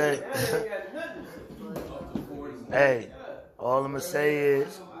I'm gonna say, hey, all I'm gonna say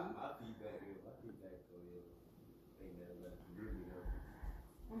is,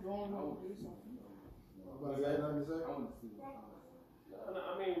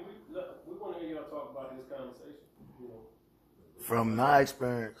 I mean, we want to hear y'all talk about this conversation. from my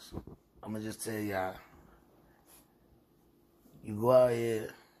experience, I'm gonna just tell y'all, you go out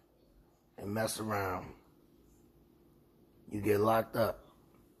here and mess around, you get locked up.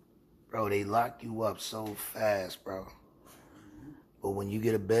 Bro, they lock you up so fast, bro. But when you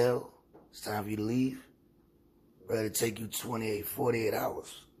get a bail, it's time for you to leave. Rather take you 28, 48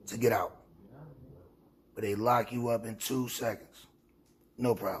 hours to get out. But they lock you up in 2 seconds.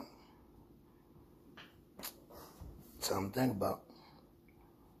 No problem. Something to think about.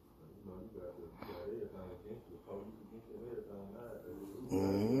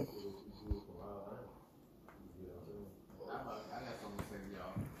 Mm-hmm. I got something to say to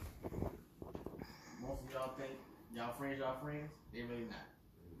y'all. Most of y'all think y'all friends, they really not.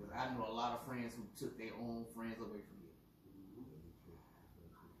 Because I know a lot of friends who took their own friends away from you.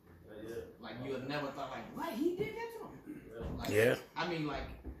 Like you would never thought like, what, he did that to him? Like, yeah. I mean like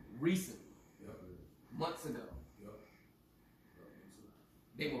recently. Months ago.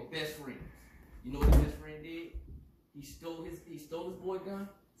 They were best friends. You know what his best friend did? He stole his boy gun,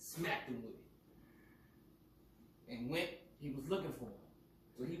 smacked him with it. And he was looking for him.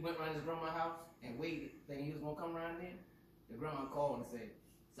 So he went around his grandma's house and waited, thinking he was gonna come around there. The grandma called and said,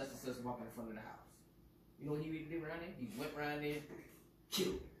 such and such walking in front of the house. You know what he did around there? He went around there,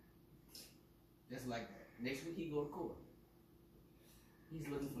 killed him. Just like that. Next week he go to court. He's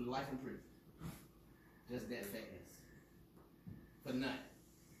looking for life in prison. Just that fast. For nothing.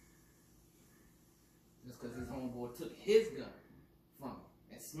 Just because his homeboy took his gun from him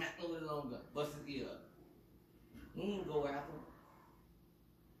and smacked him with his own gun, busted his ear up. He didn't go after him.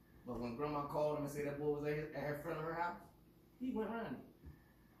 But when grandma called him and said that boy was at her front of her house, he went around him.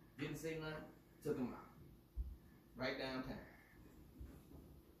 Didn't say nothing, took him out. Right downtown.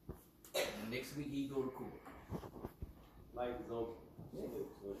 And next week he go to court. Life is over. Yeah.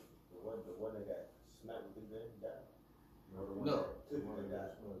 The one that got smacked with the gun died? No. The one that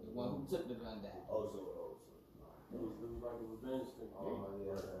died. The one who took the gun died. Oh, so. It was like a revenge thing. Oh,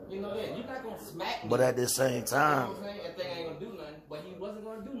 yeah. You know that. You're not going to smack me. But at the same time. You know what I'm saying? That thing ain't going to do nothing. But he wasn't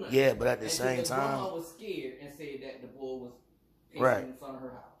going to do nothing. Yeah, but at the same time. Grandma was scared and said that the boy was right in front of her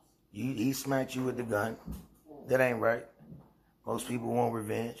house. He smacked you with the gun. That ain't right. Most people want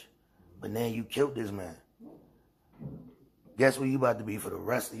revenge. But then you killed this man. Guess where you about to be for the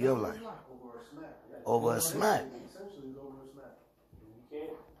rest of your life? Over a smack.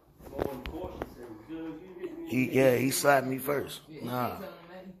 He slapped me first. Nah. He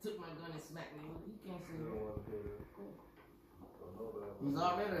took my gun and smacked me. He can't say that. He's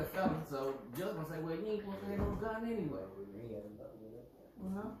already a felon, so judge gonna say, well, you ain't supposed to have no gun anyway. You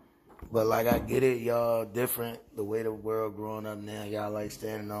know? But like I get it, y'all different. The way the world growing up now, y'all like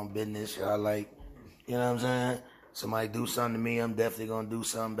standing on business. Y'all like, you know what I'm saying? Somebody do something to me, I'm definitely gonna do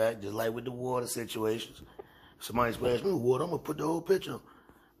something back. Just like with the water situations. Somebody splash me with water, I'm gonna put the whole picture on.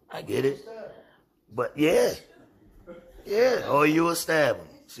 I get it. But yeah. Or you will stab him.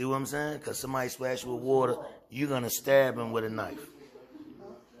 See what I'm saying? Because somebody splash you with water, you're gonna stab him with a knife.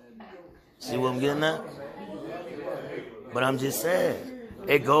 See what I'm getting at? But I'm just saying.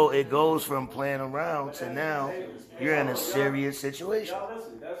 It goes from playing around to now you're in a serious situation. Y'all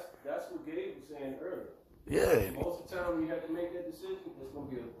listen, that's what Gabe was saying earlier. Yeah. Most of the time when you have to make that decision, it's gonna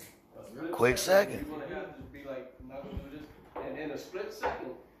be a split quick second. You're gonna have to be like, I'm not gonna do this. And in a split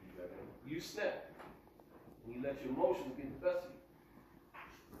second, you snap. And you let your emotions get the best of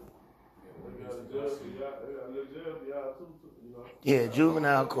you. Yeah,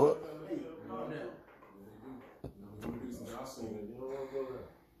 juvenile court.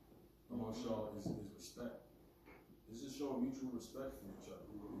 Among y'all is respect. It's just showing mutual respect for each other.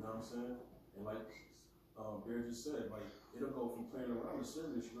 You know what I'm saying? And like Bear just said, like it'll go from playing around to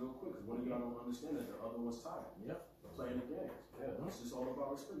serious real quick. Because one of y'all don't understand that the other one's tired. Yep. Playing the games. Yeah. It's just all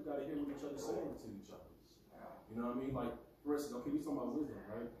about respect. You gotta hear what each other's saying to each other. You know what I mean? Like, for instance, okay, we talking about wisdom,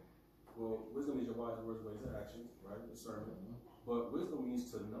 right? Well, wisdom is your wise words, ways, and actions, right? Discernment. But wisdom means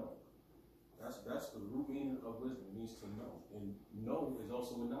to know. That's the root meaning of wisdom. It means to know. And know is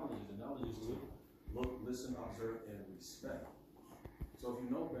also a knowledge. The knowledge is to look, listen, observe, and respect. So if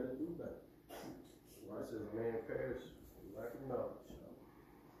you know better, do better. Right? Says man perish lack of knowledge.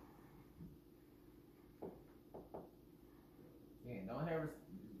 Yeah, don't have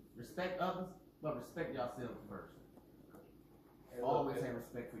respect others, but respect yourself first. And always have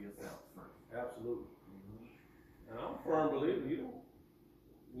respect for yourself first. Absolutely. And I'm a firm believer, you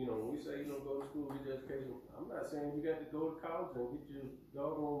know, when we say you don't go to school, get your education, I'm not saying you got to go to college and get your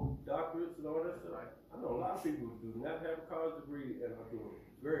doggone doctorates and all that stuff. I know a lot of people who do not have a college degree and are doing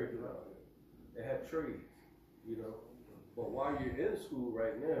very good out there. They have trades, you know. But while you're in school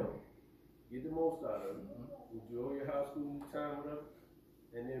right now, get the most out of it. Enjoy your high school time, whatever,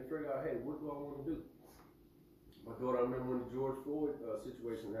 and then figure out, hey, what do I want to do? My daughter, I remember when the George Floyd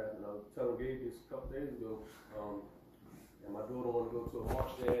situation happened. I was telling Gabe this a couple days ago. And my daughter wanted to go to a march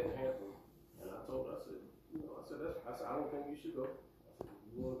there in Hampton. And I told her, I said, I don't think you should go. I said,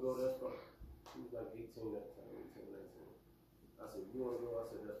 you want to go, that's fine. She was like 18 at the time, 18, 18, 19. I said, you want to go? I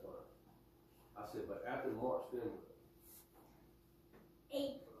said, that's fine. I said, but after March, then what?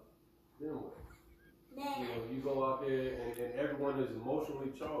 April. Then what? May. You know, you go out there and everyone is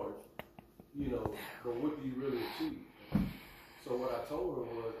emotionally charged, you know, but what do you really achieve? So what I told her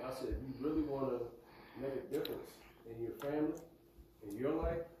was, I said, you really want to make a difference in your family, in your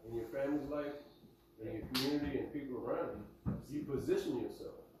life, in your family's life, in your community and people around you, you position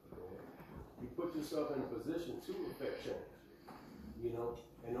yourself. You put yourself in a position to affect change, you know,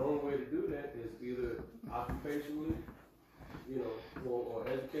 and the only way to do that is either occupationally, you know, or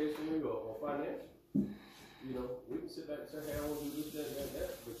educationally or financially. You know, we can sit back and say, hey, I want to do this,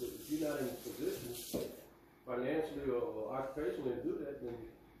 that, but if you're not in a position financially or occupationally to do that, then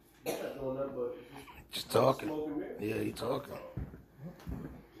you're not doing nothing but just talking. Smoking mirrors. Yeah, he talking.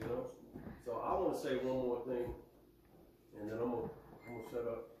 You know, so I want to say one more thing, and then I'm gonna shut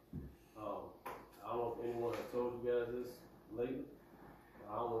up. I don't know if anyone has told you guys this lately,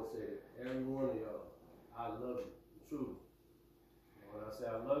 but I want to say that every one of y'all, I love you, truly. And when I say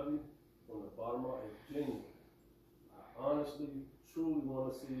I love you, from the bottom of it's genuine. I honestly, truly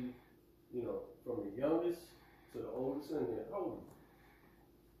want to see, you know, from the youngest to the oldest in here. How old are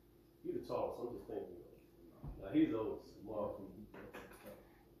you? You're the tallest, I'm just thinking. Now he's the oldest, Mark.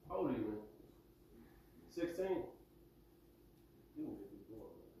 How old are you, man? 16?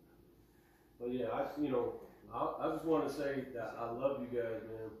 But yeah, I just want to say that I love you guys,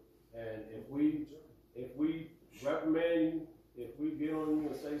 man. And if we reprimand you, if we get on you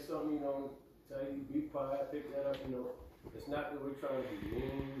and say something, you know, tell you be quiet, pick that up, you know, it's not that we're trying to be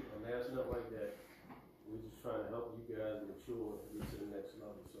mean or nasty, nothing like that. We're just trying to help you guys mature and get to the next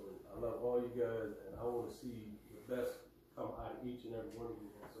level. So I love all you guys, and I want to see the best come out of each and every one of you.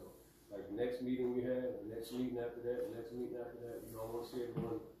 So like the next meeting we have, the next meeting after that, the next meeting after that, you know, I want to see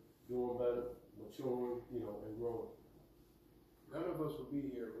everyone doing better, maturing, you know, and growing. None of us would be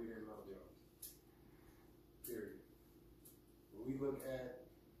here if we didn't love y'all. Period. When we look at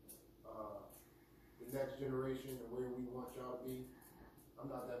the next generation and where we want y'all to be, I'm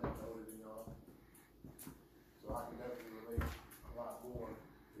not that much older than y'all. So I can definitely relate a lot more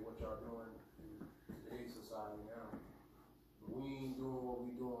to what y'all doing in today's society now. But we ain't doing what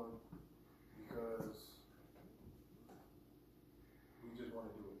we doing because we just want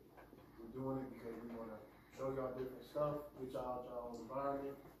to do it. We're doing it because we want to show y'all different stuff, get y'all out y'all own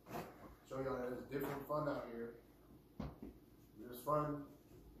environment, show y'all that there's different fun out here. There's fun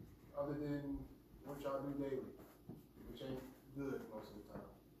other than what y'all do daily, which ain't good most of the time.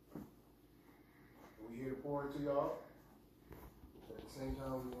 But we here to pour into y'all. At the same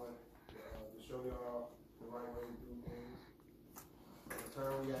time, we want to show y'all the right way to do things. In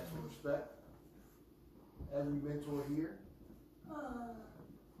return, we ask for respect. Every mentor here,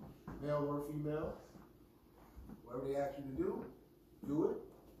 male or female, whatever they ask you to do it.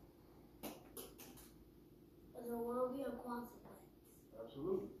 But there will be a consequence.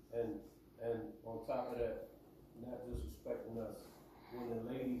 Absolutely. And on top of that, not disrespecting us when the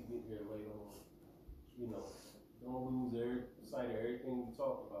ladies get here later on. You know, don't lose sight of everything we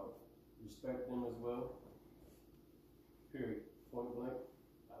talk about. Respect them as well. Period. Point blank.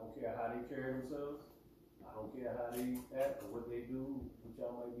 I don't care how they carry themselves. I don't care how they act or what they do, which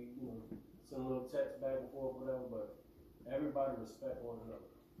y'all might be, you know, send a little text back and forth, whatever, but everybody respect one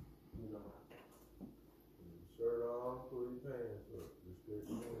another. You know. Shirt on, pull your pants up. Respect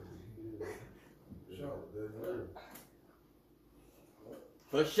the man.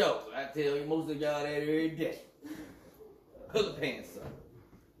 For sure. I tell you, most of y'all that every day. Pull the pants up.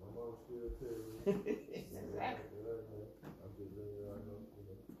 My mom still tell me. I'm just letting y'all know,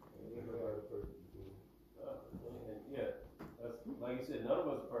 ain't nobody perfect. And yeah, that's, like you said, none of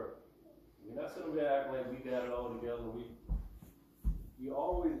us are perfect. We're not sitting there acting like we got it all together. We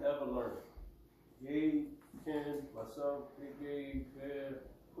always ever learn. Gabe, Ken, myself, Big Gabe, Bear,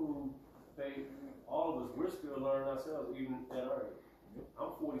 Pooh, Faith, all of us, we're still learning ourselves, even at our age.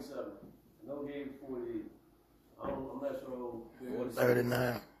 I'm 47. I know Gabe's 48. I'm not sure.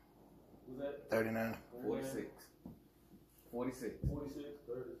 39. Was that? 39. 46. 46. 46.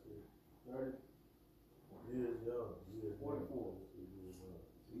 30. Years young. 44. So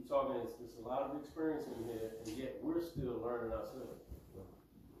you're talking, it's a lot of experience in here, and yet we're still learning ourselves.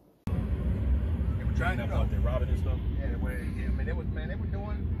 They were trying to know. They robbing and stuff? Yeah, I mean, they were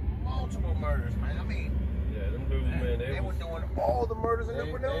doing multiple murders, man. I mean, yeah, them dudes, man, they were doing all the murders in the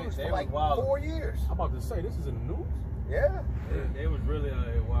news for like 4 years. I'm about to say, this is in the news? Yeah. They was really out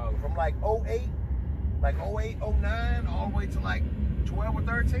here wild. From like 08, 09, all the way to like 12 or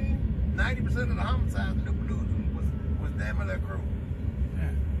 13, 90% of the homicides in the news was them and their crew.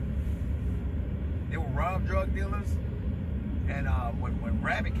 They would rob drug dealers. And when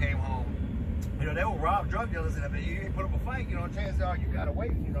Rabbit came home, you know, they would rob drug dealers, and if you didn't put up a fight, you know, chances are you got away.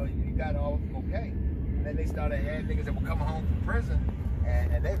 You know, you got all okay. And then they started having niggas that were coming home from prison,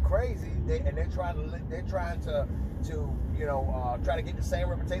 and they're crazy. They're trying to you know, try to get the same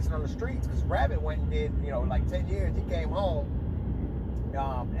reputation on the streets. Because Rabbit went and did, you know, like 10 years. He came home,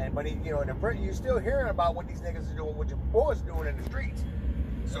 but he, you know, in the prison, you're still hearing about what these niggas are doing, what your boys are doing in the streets.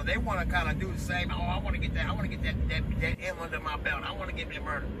 So they want to kind of do the same. Oh, I want to get that. I want to get that M under my belt. I want to get that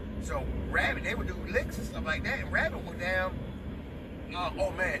murder. So Rabbit, they would do licks and stuff like that. And Rabbit went down.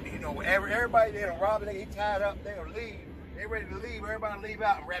 Oh man, you know, everybody there, rob a nigga, he tied up. They'll leave. They ready to leave. Everybody leave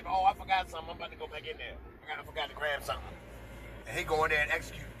out. And Rabbit, oh, I forgot something. I'm about to go back in there. I forgot to grab something. And he go in there and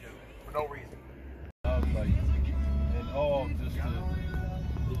execute the dude for no reason. And all just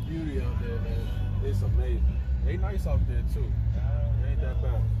the beauty out there, man. It's amazing. They nice out there too. It ain't that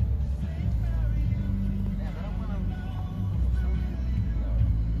bad.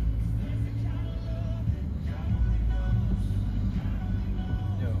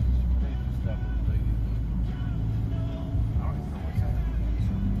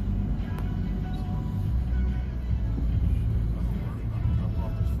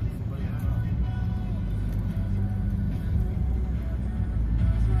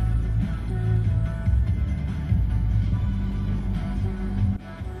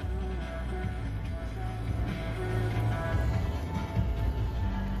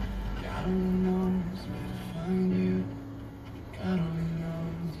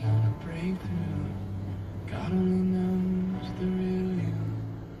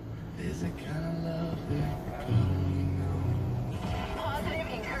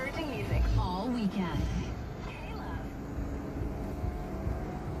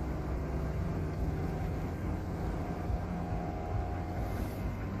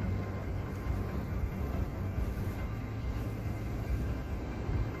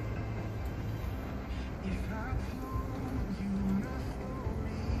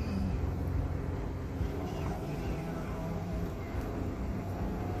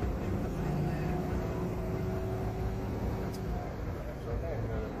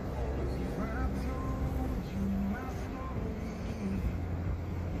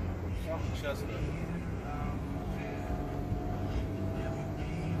 Chestnut.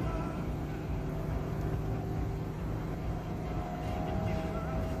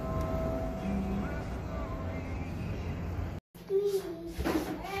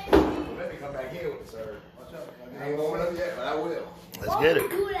 Let me come back here with the serve. I ain't warming up yet, but I will. Let's get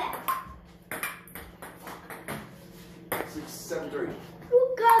it. 673. Who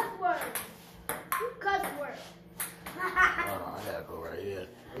cuss word? Who cuss word? Oh, I gotta go right here.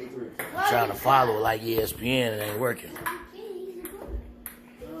 83. I'm trying to follow like ESPN, it ain't working.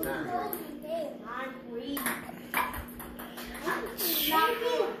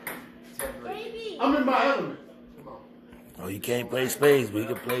 I'm in my element. Oh, you can't play spades, but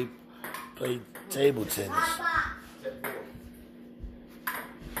you can play table tennis.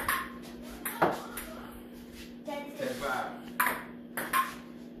 10-5.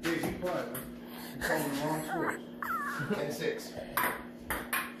 He's quiet, man. He's calling the wrong score. 10-6.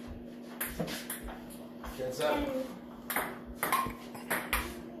 10-7.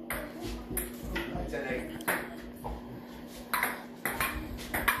 10-8.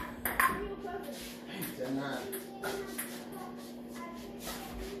 10-9.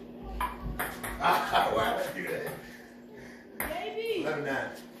 Why did I do that? Baby. 11-9.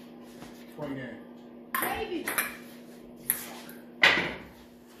 20 game. Baby.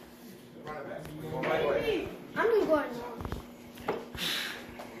 Running back. We're going right away. I'm going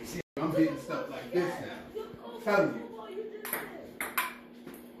I'm hitting stuff like this now. I'm telling you.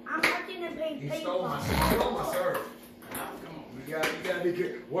 I'm watching the big He paper. stole my serve. Come on. You gotta be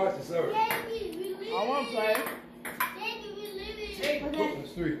careful. Watch the serve. I want to play.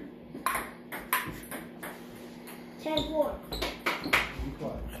 It's 3. 10-4. Be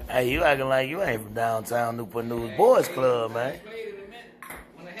quiet. Hey, you acting like you ain't from downtown Newport News Boys Club, man.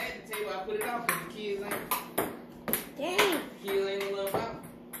 When I had the table, I put it out because the kids ain't. Dang. Kids ain't no love out.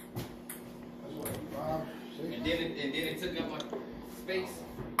 That's what, 5, 6. And then it took up my space.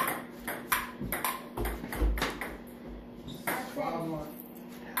 5-1.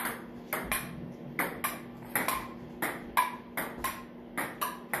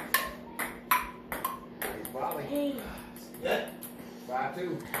 Hey. Yeah. 5-2.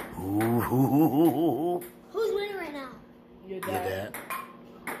 Ooh. Who's winning right now? Your Your dad. dad.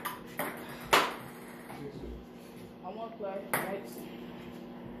 I want to play. Next.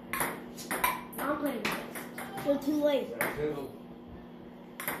 I'm playing next. We're too late. 2.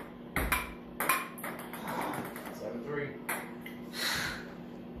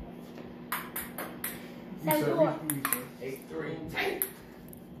 7-4. 8-3.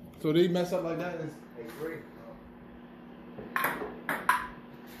 So they mess up like that? 8-3.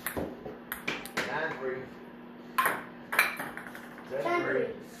 9-3. 10-3.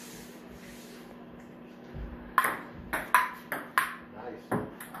 Nice.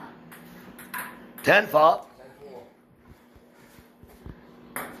 10-4.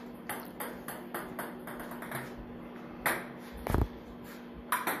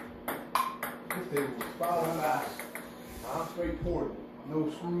 This table was $5. Straight portable. No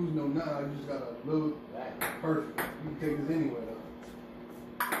screws, no nothing. You just got a little perfect. You can take this anywhere though.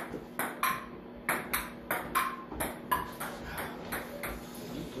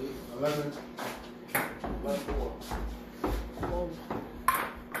 11. 11-4.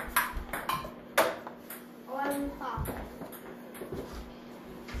 11-5.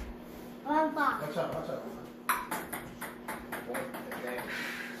 11-5. Watch out.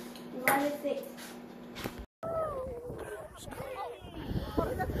 11-6.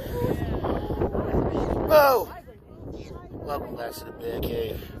 Whoa! Welcome back to the Bear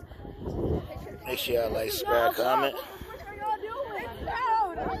Cave. Make sure y'all like, subscribe, comment.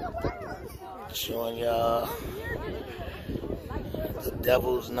 Showing y'all the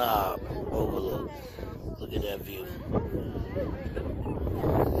Devil's Knob overlook. Look at that view. Look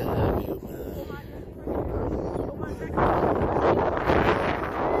at that view, man.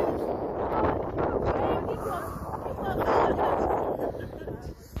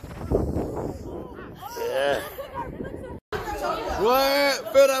 Yeah. What?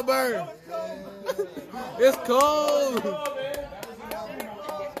 Feel that burn? It's cold.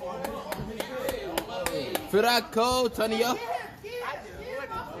 Feel that cold, turn it up.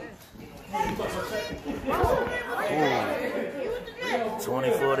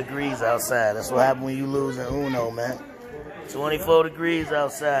 24 degrees outside. That's what happened when you lose in Uno, man. 24 degrees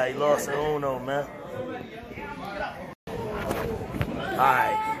outside. You lost in Uno, man.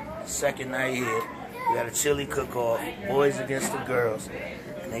 Alright, second night here. We got a chili cook-off. Boys against the girls.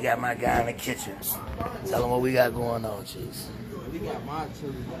 And they got my guy in the kitchen. Tell them what we got going on, Cheese. We got my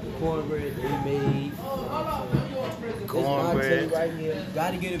chili, the cornbread they made. Cornbread. This right here.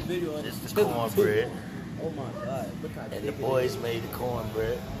 Gotta get a video of this. This is cornbread. Oh my God. Look how and the boys made the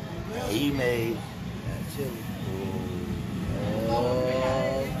cornbread. He made that chili.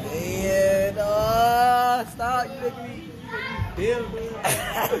 Oh man. Oh, stop. You making me feel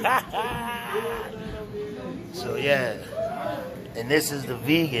So yeah. And this is the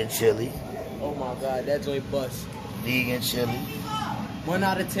vegan chili. Oh my God, that joint bust. Vegan chili. 1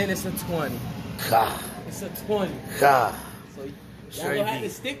 out of 10, it's a 20. Ka. It's a 20. Ka. So y'all gonna have to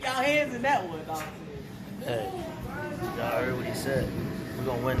stick y'all hands in that one, dog. Hey, y'all heard what he said. We're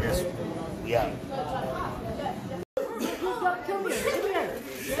gonna win this one. We out.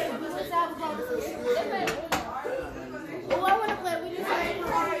 Oh, I wanna play. We just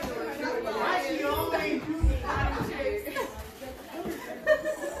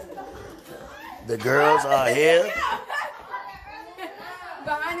The girls are here.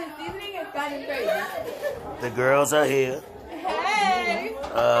 Behind the seasoning, it's gotten crazy. The girls are here. Hey!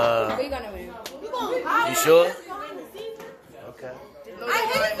 We're gonna win. You sure? Okay. I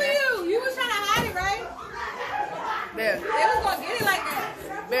hit it for you. You was trying to hide it, right? There. They was gonna get it like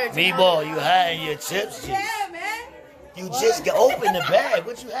that. Meatball, you hiding your chips, G. Yeah, man. You just opened the bag.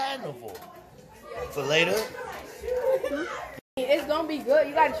 What you hiding them for? For later? It's gonna be good.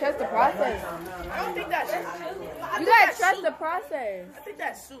 You gotta trust the process. I don't think that's You gotta trust the process. I think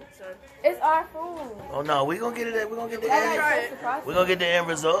that's soup, sir. It's our food. Oh no, we're gonna get it. We're gonna get the You gotta end. trust the process. We're gonna get the end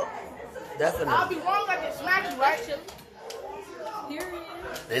result. I'll Definitely. be wrong, I can smack you, right?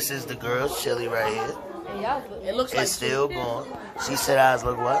 This is the girl's chili right here. And y'all look, it looks It's still going. She said ours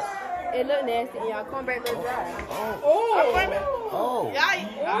look what? It look nasty and y'all cornbread look dry. Oh. Oh.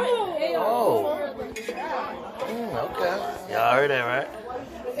 Okay. Y'all heard that, right?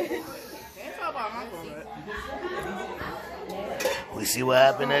 Can't talk about my cornbread. We see what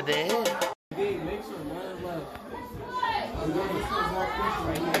happened at the end.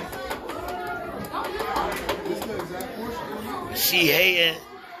 She hating.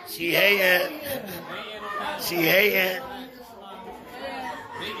 She hating. She hating.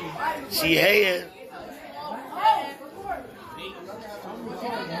 She hating.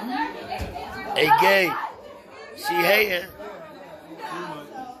 Hey, gay. She hating.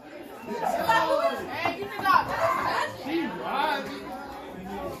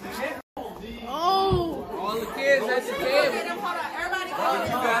 Oh! All the kids, that's the kids.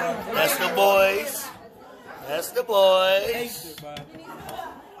 That's the boys. That's the boys.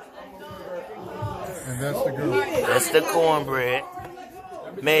 And that's the girl. That's the cornbread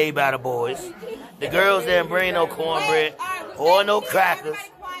made by the boys. The girls didn't bring no cornbread or no crackers.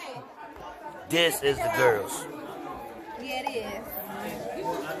 This is the girls. Yeah, it is.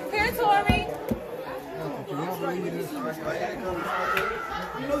 Here, Tori.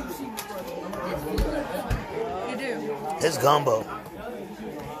 You do. It's gumbo.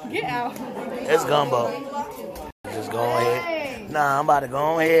 Get out. It's gumbo. Just go ahead. Nah, I'm about to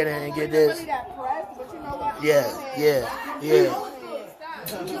go ahead and get this. Yeah.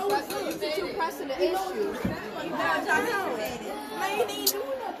 You're pressing the issue.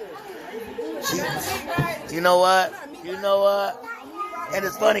 You know what? And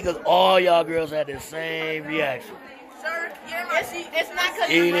it's funny because all y'all girls had the same reaction. Sir, it's not because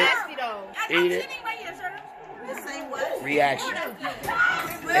Eat you're it. nasty, though. Eat it. The same what? Reaction.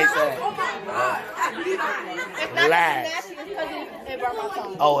 They said, relax.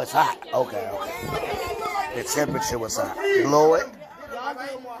 Oh, it's hot. Okay. The temperature was hot. Blow it.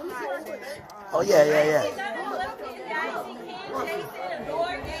 Oh, yeah.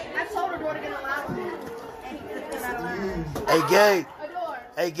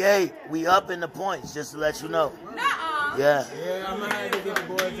 Hey, Gabe, we up in the points, just to let you know. Yeah. Yeah, I'm gonna have to get the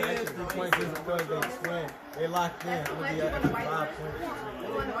boys to extra 3 points just because they swim. They locked in. It'll be an extra 5 points.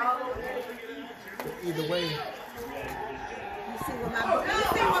 Either way. You see what my boss is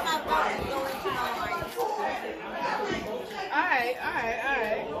going to. Alright.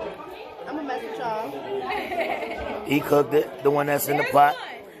 I'm gonna mess with y'all. He cooked it. The one that's in the pot.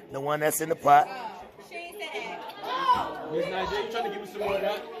 Miss Nigeria, you trying to give me some more of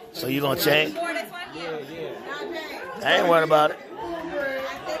that? So you gonna change? Yeah. I ain't worried about it.